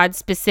promises of God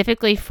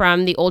specifically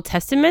from the Old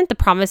Testament, the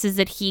promises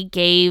that he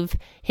gave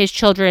his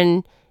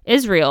children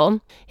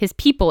Israel, his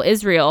people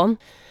Israel.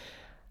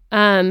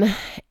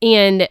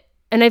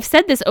 And I've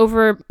said this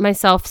over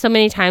myself so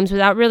many times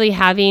without really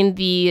having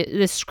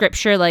the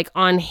scripture like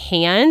on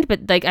hand,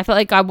 but like I felt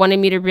like God wanted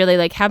me to really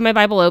like have my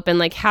Bible open,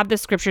 like have the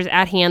scriptures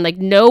at hand, like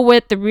know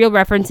what the real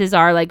references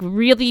are, like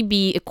really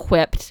be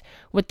equipped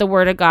with the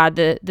word of God,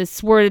 the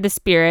sword of the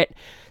Spirit.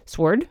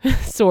 Sword.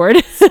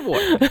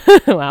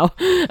 Wow.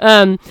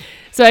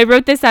 So I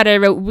wrote this out. I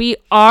wrote, we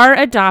are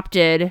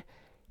adopted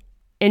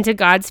into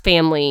God's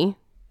family,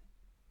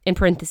 in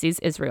parentheses,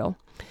 Israel.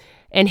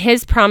 And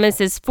his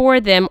promises for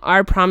them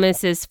are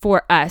promises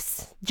for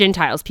us,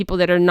 Gentiles, people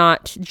that are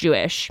not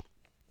Jewish.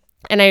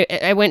 And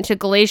I went to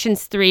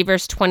Galatians 3,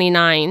 verse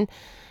 29,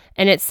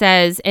 and it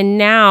says, and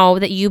now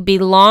that you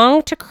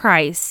belong to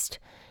Christ,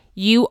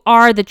 you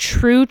are the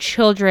true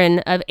children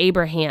of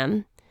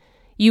Abraham.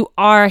 You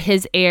are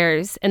his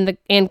heirs, and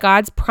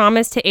God's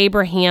promise to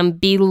Abraham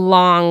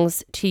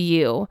belongs to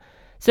you.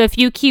 So a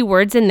few key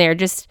words in there,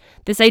 just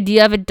this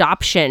idea of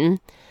adoption.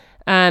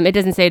 It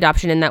doesn't say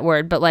adoption in that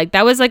word, but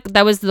that was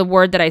the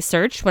word that I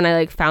searched when I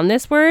like found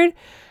this word.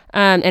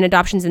 And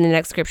adoption's in the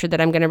next scripture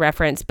that I'm going to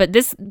reference. But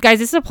this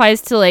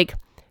applies to like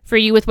for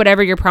you with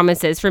whatever your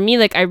promise is. For me,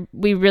 like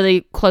we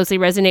really closely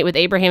resonate with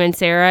Abraham and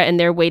Sarah, and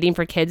they're waiting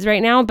for kids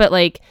right now. But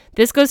like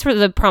this goes for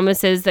the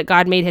promises that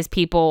God made his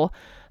people.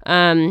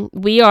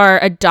 We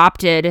are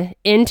adopted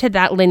into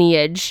that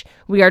lineage.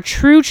 We are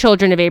true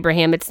children of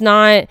Abraham. It's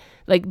not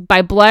like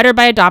by blood or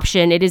by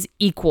adoption. It is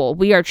equal.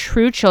 We are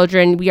true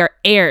children. We are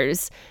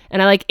heirs.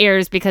 And I like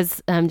heirs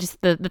because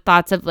just the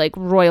thoughts of like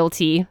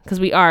royalty,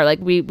 because we are like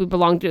we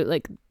belong to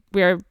like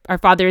our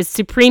Father is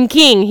supreme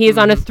king. He is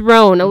on a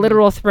throne, a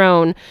literal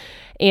throne.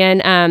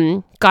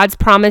 And God's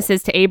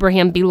promises to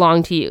Abraham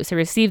belong to you. So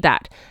receive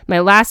that. My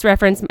last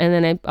reference, and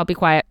then I'll be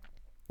quiet.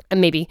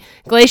 Maybe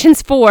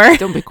Galatians 4.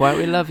 Don't be quiet.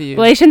 We love you.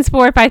 Galatians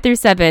 4, 5 through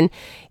 7.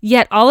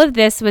 Yet all of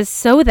this was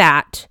so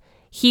that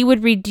he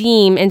would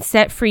redeem and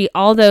set free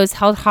all those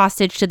held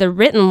hostage to the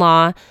written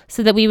law,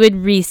 so that we would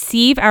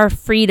receive our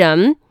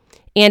freedom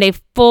and a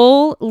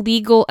full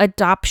legal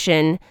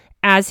adoption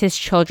as his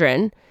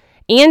children,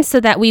 and so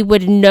that we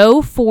would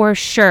know for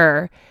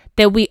sure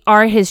that we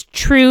are his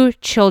true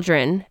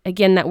children.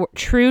 Again, that word,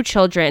 true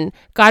children.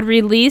 God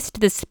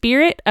released the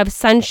spirit of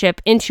sonship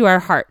into our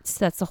hearts.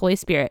 That's the Holy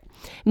Spirit,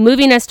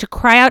 moving us to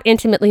cry out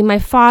intimately, my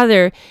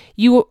Father,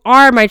 you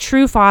are my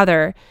true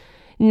Father.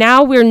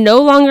 Now we're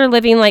no longer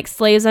living like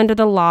slaves under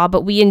the law,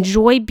 but we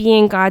enjoy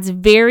being God's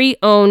very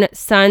own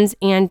sons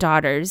and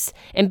daughters.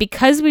 And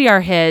because we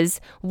are his,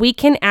 we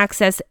can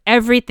access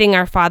everything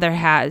our Father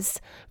has,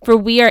 for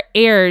we are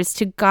heirs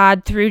to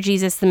God through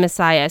Jesus the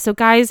Messiah. So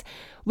guys,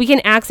 we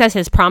can access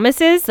his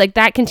promises. Like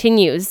that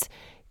continues,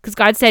 because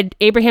God said,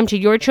 Abraham, to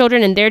your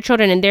children and their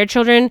children and their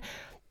children.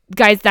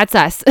 Guys, that's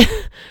us.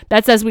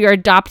 That's us. We are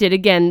adopted.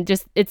 Again,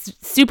 just it's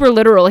super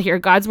literal here.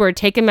 God's word,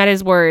 take him at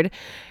his word.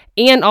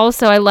 And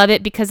also I love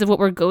it because of what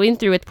we're going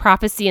through with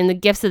prophecy and the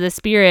gifts of the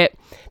Spirit,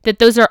 that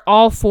those are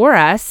all for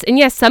us. And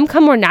yes, some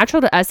come more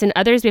natural to us and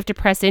others we have to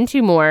press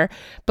into more,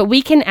 but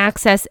we can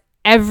access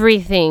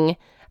everything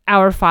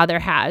our Father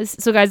has.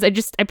 So guys,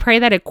 I pray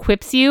that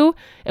equips you,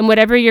 and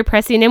whatever you're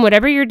pressing in,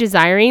 whatever you're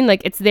desiring,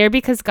 like it's there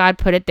because God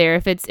put it there.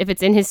 If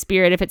it's in his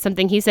spirit, if it's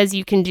something he says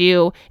you can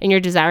do and you're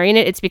desiring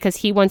it, it's because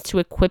he wants to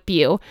equip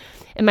you.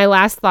 And my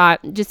last thought,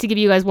 just to give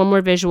you guys one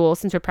more visual,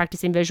 since we're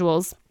practicing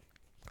visuals,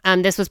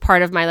 this was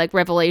part of my like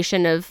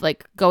revelation of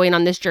like going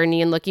on this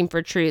journey and looking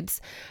for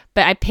truths.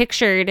 But I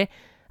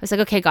was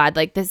like, okay, God,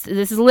 like this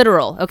is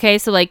literal. Okay.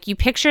 So like you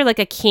picture like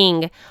a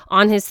king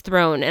on his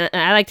throne, and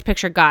I like to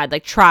picture God,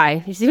 like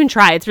just even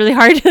try. It's really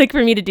hard like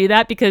for me to do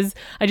that because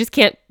I just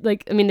can't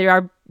there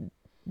are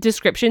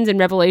descriptions in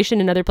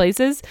Revelation and other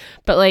places,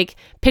 but like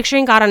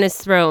picturing God on his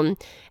throne,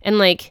 and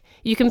like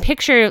you can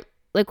picture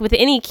like with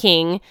any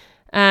king,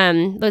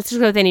 let's just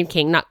go with any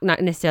king, not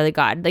necessarily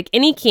God. Like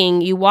any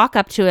king, you walk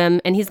up to him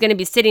and he's going to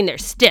be sitting there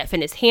stiff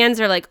and his hands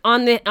are like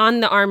on the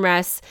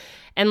armrests.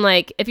 And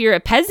like, if you're a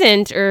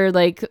peasant or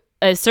like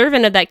a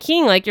servant of that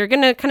king, like you're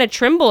going to kind of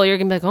tremble. You're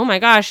going to be like, oh my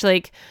gosh,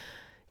 like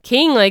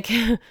king, like,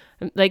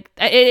 like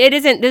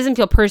it doesn't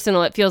feel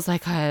personal. It feels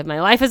like my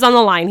life is on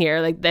the line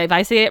here. Like if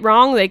I say it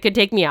wrong, they could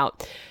take me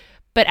out.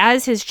 But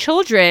as his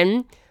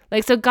children,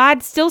 like, so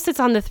God still sits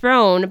on the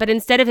throne, but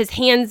instead of his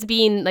hands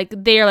being like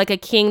there, like a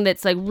king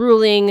that's like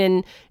ruling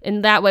and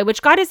in that way,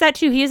 which God is that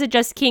too. He is a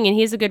just king and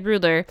he's a good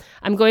ruler.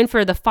 I'm going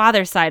for the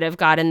father side of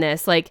God in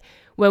this. Like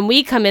when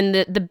we come in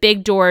the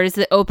big doors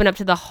that open up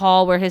to the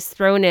hall where his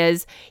throne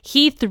is,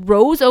 he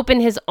throws open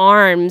his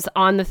arms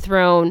on the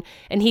throne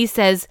and he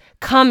says,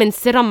 come and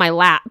sit on my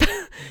lap.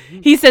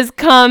 He says,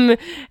 come,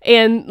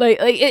 and like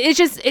it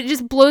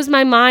just blows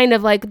my mind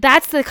of like,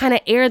 that's the kind of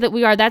heir that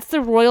we are. That's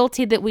the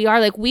royalty that we are.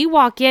 Like we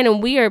walk in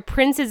and we are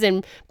princes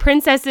and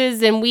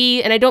princesses, and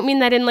I don't mean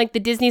that in like the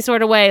Disney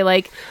sort of way.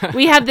 Like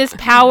we have this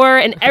power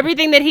and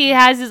everything that he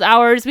has is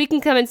ours. We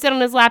can come and sit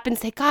on his lap and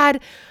say, God,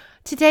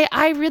 today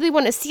I really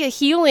want to see a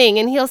healing.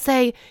 And he'll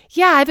say,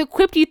 yeah, I've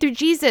equipped you through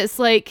Jesus.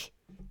 Like,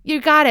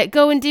 you got it.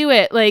 Go and do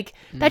it. Like,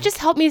 that just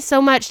helped me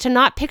so much to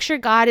not picture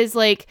God as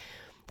like,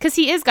 because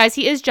he is, guys,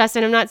 he is just.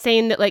 And I'm not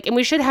saying that like, and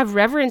we should have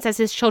reverence as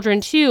his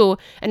children too,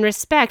 and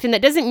respect. And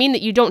that doesn't mean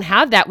that you don't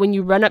have that when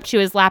you run up to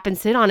his lap and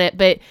sit on it.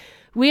 But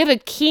we have a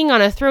king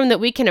on a throne that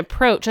we can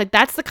approach. Like,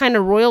 that's the kind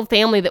of royal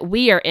family that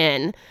we are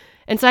in.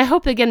 And so I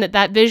hope again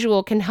that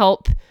visual can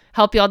help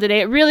y'all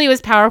today. It really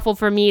was powerful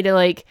for me to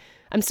like,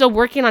 I'm still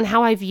working on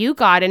how I view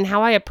God and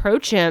how I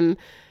approach him.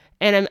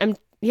 And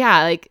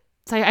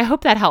so I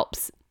hope that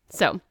helps.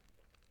 So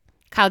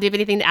Kyle, do you have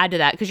anything to add to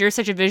that? Because you're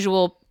such a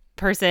visual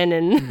person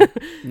and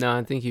No,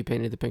 I think you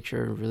painted the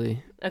picture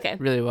really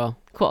well.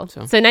 Cool.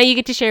 So now you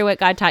get to share what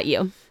God taught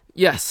you.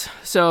 Yes.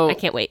 So I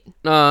can't wait.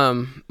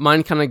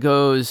 Mine kind of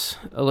goes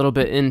a little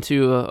bit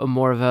into a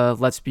more of a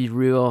let's be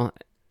real,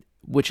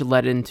 which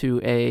led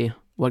into a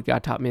what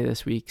God taught me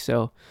this week.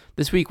 So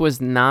this week was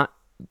not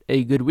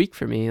a good week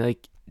for me.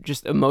 Like,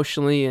 just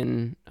emotionally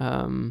and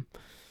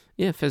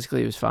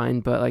physically it was fine,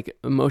 but like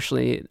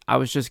emotionally I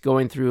was just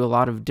going through a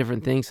lot of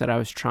different things that I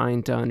was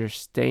trying to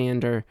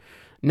understand or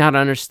not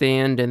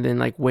understand, and then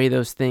like weigh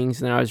those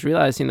things, and I was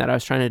realizing that I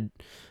was trying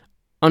to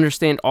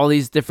understand all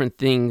these different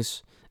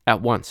things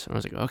at once, and I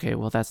was like, okay,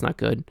 well, that's not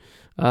good.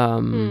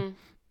 And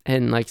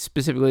like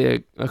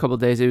specifically a couple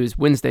of days, it was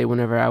Wednesday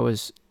whenever I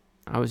was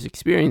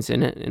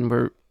experiencing it, and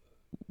we're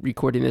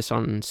recording this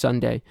on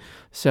Sunday,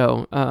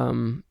 so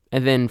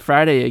and then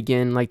Friday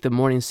again, like the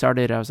morning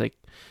started, I was like,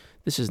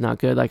 this is not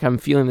good. Like I'm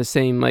feeling the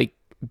same like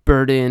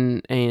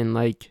burden and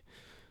like,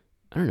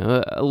 I don't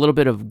know, a little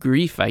bit of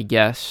grief, I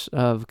guess,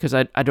 because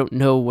I don't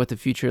know what the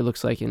future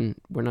looks like, and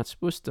we're not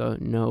supposed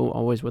to know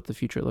always what the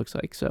future looks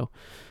like. So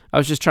I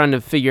was just trying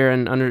to figure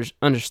and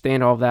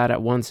understand all of that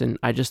at once, and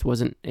I just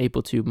wasn't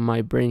able to.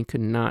 My brain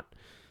could not,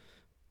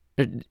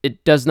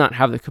 it does not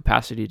have the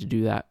capacity to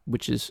do that,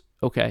 which is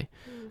okay.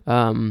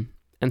 And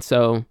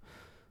so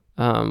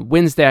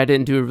Wednesday, I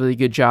didn't do a really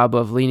good job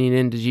of leaning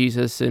into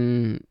Jesus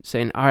and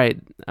saying, all right,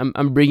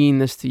 I'm bringing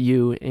this to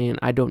you and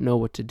I don't know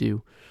what to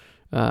do.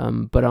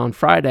 But on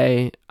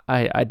Friday,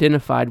 I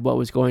identified what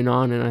was going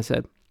on and I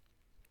said,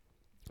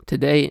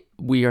 today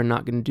we are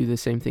not going to do the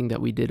same thing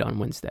that we did on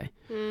Wednesday.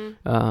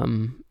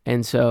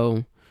 And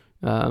so,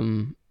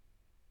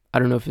 I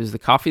don't know if it was the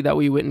coffee that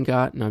we went and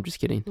got. No, I'm just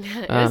kidding.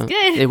 It was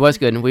good. It was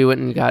good. And we went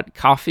and got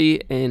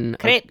coffee and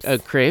a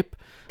crepe.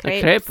 Crepes.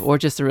 A crepe or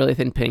just a really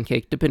thin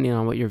pancake, depending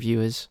on what your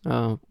view is.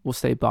 We'll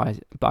stay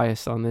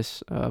biased on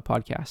this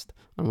podcast,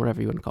 on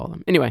whatever you want to call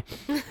them. Anyway,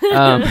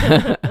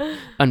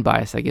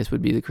 unbiased, I guess,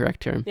 would be the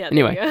correct term. Yeah,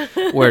 anyway,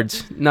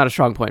 words, not a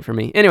strong point for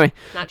me. Anyway.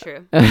 Not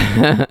true.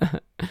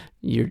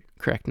 You're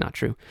correct, not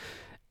true.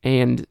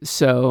 And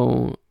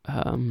so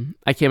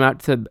I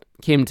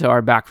came to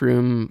our back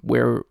room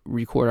where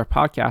we record our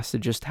podcast to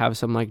just have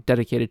some like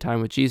dedicated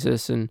time with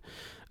Jesus, and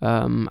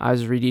I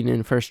was reading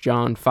in 1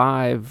 John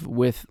 5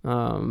 with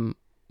one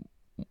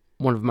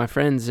of my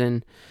friends,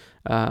 and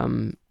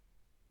in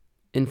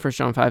 1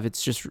 John 5,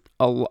 it's just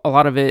a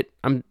lot of it.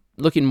 I'm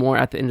looking more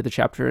at the end of the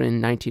chapter in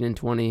 19 and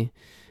 20,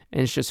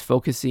 and it's just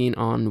focusing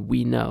on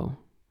we know.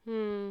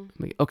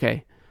 Like,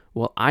 okay,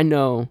 well, I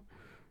know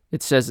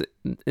it says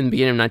in the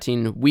beginning of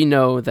 19, we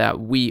know that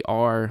we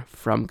are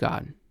from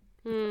God.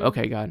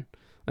 Okay, God.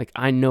 Like,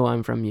 I know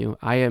I'm from you.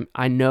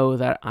 I know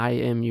that I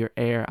am your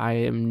heir.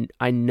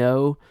 I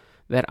know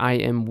that I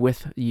am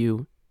with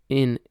you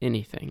in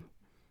anything.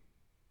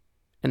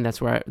 And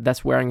that's where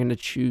I'm going to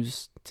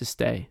choose to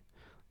stay.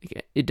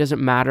 It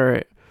doesn't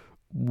matter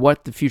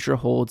what the future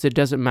holds. It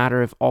doesn't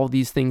matter if all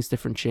these things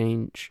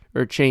change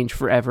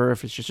forever,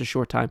 if it's just a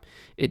short time.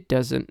 It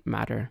doesn't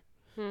matter.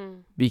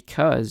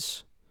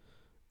 Because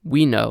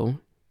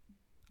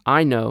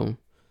I know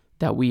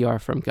that we are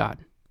from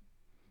God.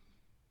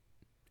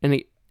 And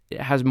it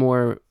has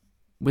more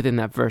within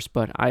that verse,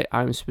 but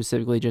I'm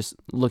specifically just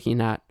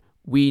looking at,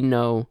 we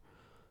know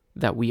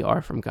that we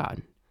are from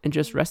God, and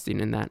just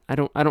resting in that. I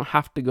don't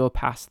have to go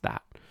past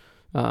that.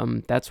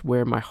 That's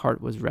where my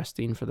heart was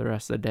resting for the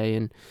rest of the day.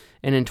 And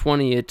in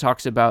 20, it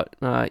talks about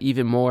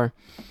even more.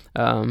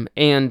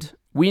 And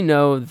we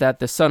know that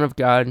the Son of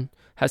God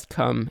has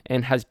come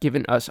and has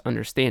given us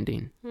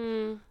understanding.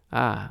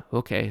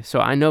 Okay. So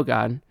I know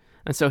God,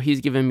 and so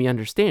he's given me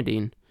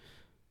understanding.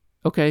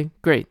 Okay,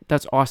 great.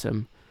 That's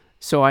awesome.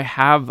 So I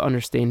have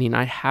understanding.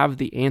 I have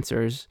the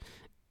answers,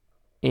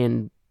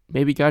 and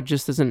maybe God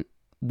just doesn't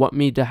want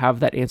me to have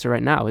that answer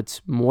right now.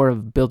 It's more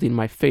of building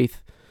my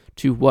faith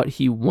to what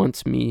he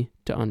wants me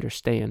to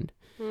understand,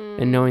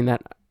 and knowing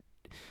that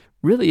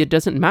really it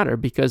doesn't matter,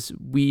 because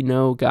we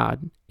know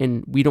God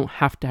and we don't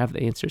have to have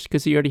the answers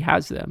because he already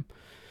has them.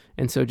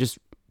 And so just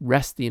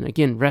resting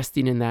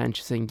in that and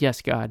just saying,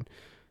 yes, God,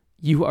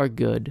 you are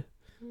good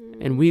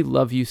and we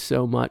love you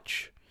so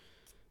much.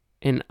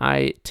 And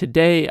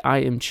today I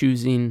am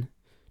choosing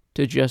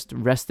to just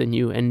rest in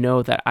you and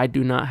know that I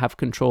do not have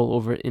control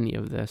over any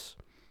of this.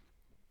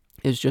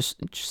 It's just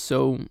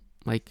so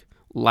like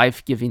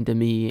life-giving to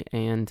me.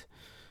 And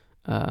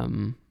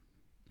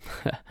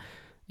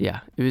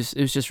yeah, it was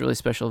just really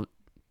special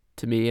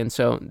to me. And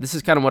so this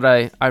is kind of what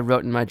I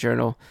wrote in my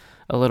journal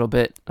a little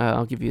bit.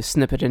 I'll give you a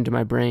snippet into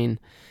my brain.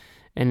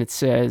 And it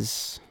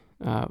says,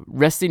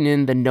 resting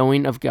in the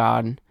knowing of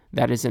God,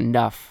 that is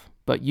enough.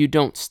 But you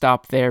don't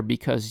stop there,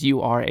 because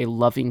you are a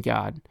loving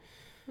God.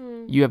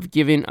 You have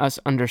given us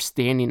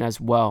understanding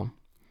as well.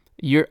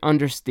 Your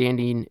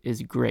understanding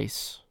is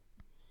grace.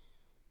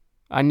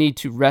 I need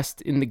to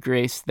rest in the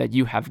grace that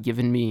you have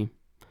given me.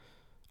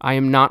 I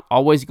am not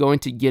always going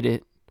to get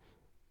it.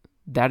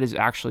 That is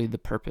actually the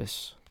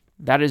purpose.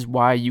 That is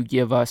why you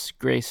give us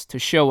grace, to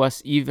show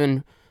us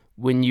even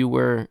when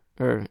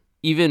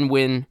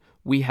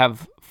we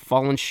have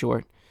fallen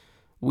short,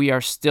 we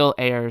are still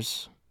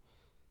heirs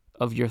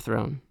of your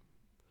throne.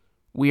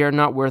 We are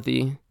not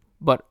worthy,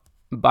 but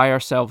by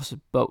ourselves,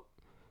 but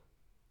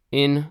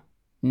in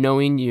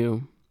knowing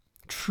you,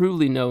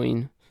 truly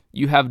knowing,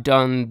 you have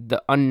done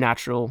the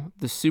unnatural,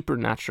 the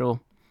supernatural,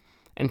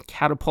 and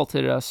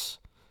catapulted us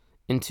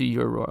into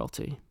your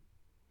royalty.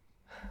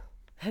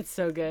 That's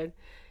so good.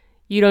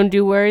 You don't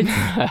do words?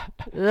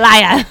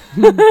 Liar.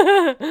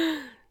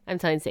 I'm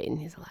telling Satan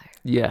he's a liar.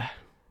 Yeah.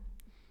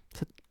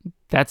 So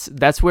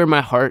that's where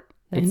my heart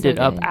ended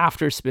up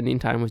after spending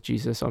time with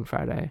Jesus on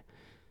Friday.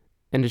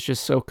 And it's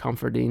just so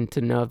comforting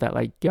to know that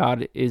like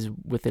God is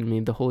within me.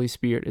 The Holy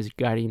Spirit is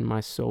guiding my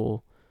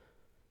soul,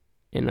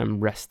 and I'm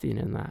resting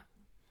in that.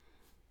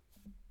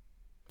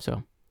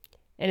 So.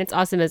 And it's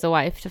awesome as a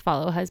wife to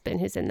follow a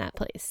husband who's in that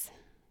place.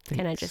 Thanks.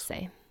 Can I just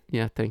say?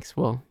 Yeah, thanks.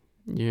 Well,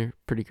 you're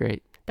pretty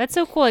great. That's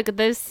so cool. Like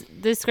this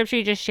scripture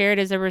you just shared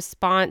is a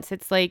response.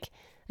 It's like,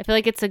 I feel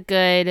like it's a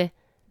good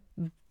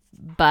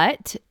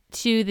but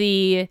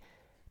to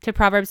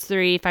Proverbs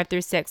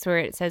 3:5-6, where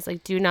it says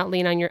like, do not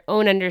lean on your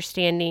own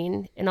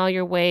understanding, in all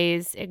your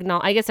ways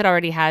I guess it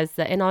already has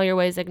that, in all your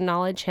ways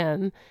acknowledge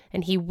him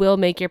and he will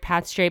make your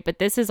path straight. But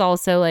this is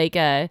also like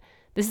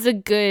this is a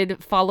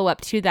good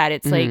follow-up to that.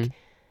 It's like,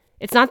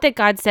 it's not that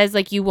God says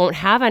like you won't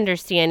have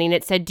understanding.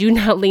 It said, do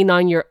not lean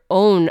on your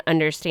own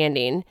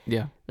understanding.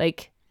 Yeah.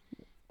 Like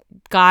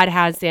God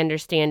has the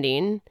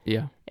understanding.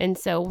 Yeah. And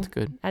so, that's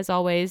good. As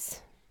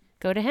always,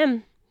 go to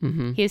him.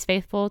 Mm-hmm. He is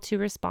faithful to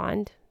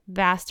respond.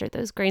 Vast are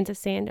those grains of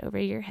sand over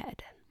your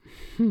head.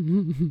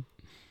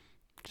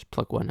 Just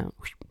pluck one out.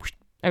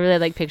 I really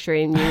like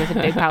picturing you with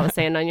a big pile of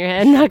sand on your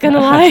head, not gonna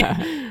lie.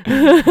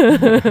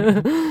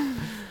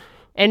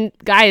 And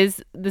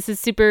guys, this is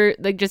super,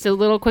 like just a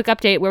little quick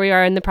update where we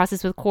are in the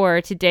process with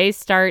Core. Today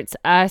starts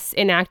us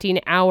enacting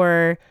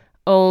our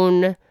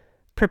own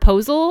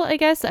proposal, I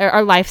guess,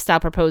 our lifestyle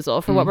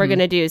proposal for what we're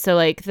gonna do. So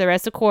like the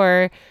rest of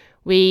Core,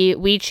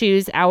 we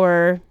choose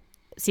our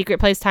secret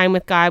place time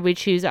with God. We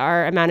choose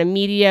our amount of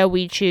media.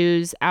 We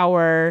choose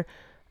our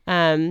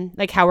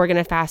like how we're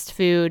gonna fast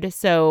food.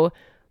 So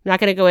I'm not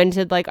gonna go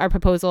into like our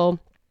proposal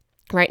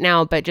right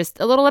now, but just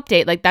a little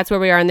update. Like that's where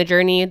we are in the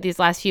journey. These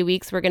last few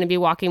weeks, we're gonna be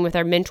walking with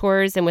our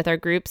mentors and with our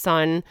groups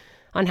on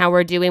how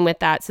we're doing with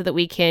that, so that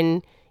we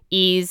can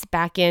ease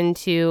back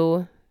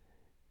into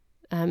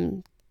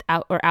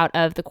out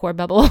of the core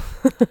bubble.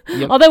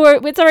 Yep. Although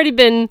it's already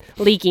been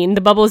leaking.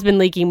 The bubble has been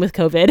leaking with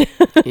COVID.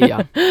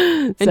 Yeah.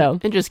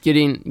 And just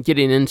getting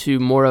into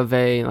more of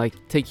a like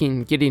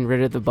getting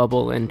rid of the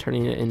bubble and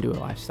turning it into a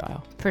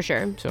lifestyle. For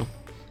sure. So,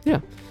 yeah.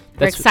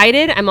 We're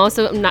excited. I'm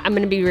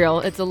going to be real.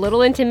 It's a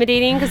little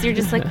intimidating because you're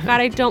just like, God,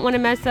 I don't want to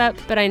mess up,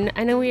 but I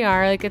know we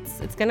are. Like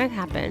it's going to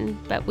happen,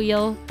 but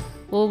we'll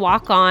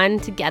walk on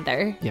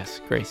together. Yes,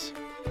 grace.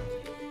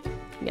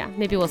 Yeah,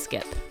 maybe we'll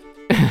skip.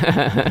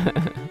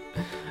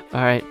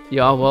 All right,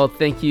 y'all. Well,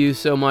 thank you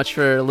so much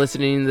for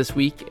listening this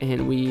week,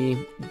 and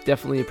we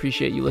definitely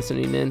appreciate you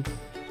listening in.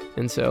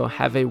 And so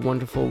have a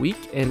wonderful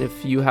week. And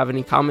if you have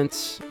any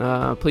comments,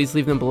 please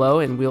leave them below,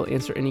 and we'll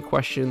answer any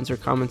questions or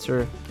comments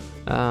or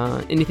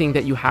anything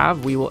that you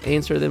have. We will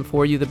answer them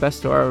for you the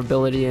best of our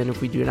ability. And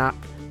if we do not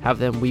have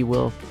them, we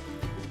will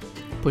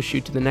push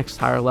you to the next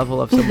higher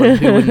level of someone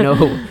who would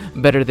know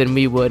better than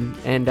we would.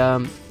 And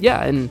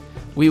and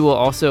we will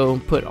also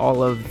put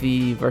all of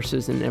the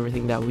verses and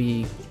everything that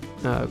we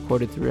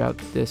quoted throughout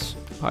this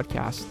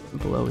podcast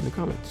below in the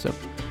comments. So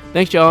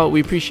thanks, y'all. We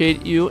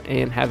appreciate you,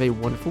 and have a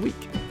wonderful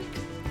week.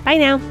 Bye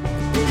now.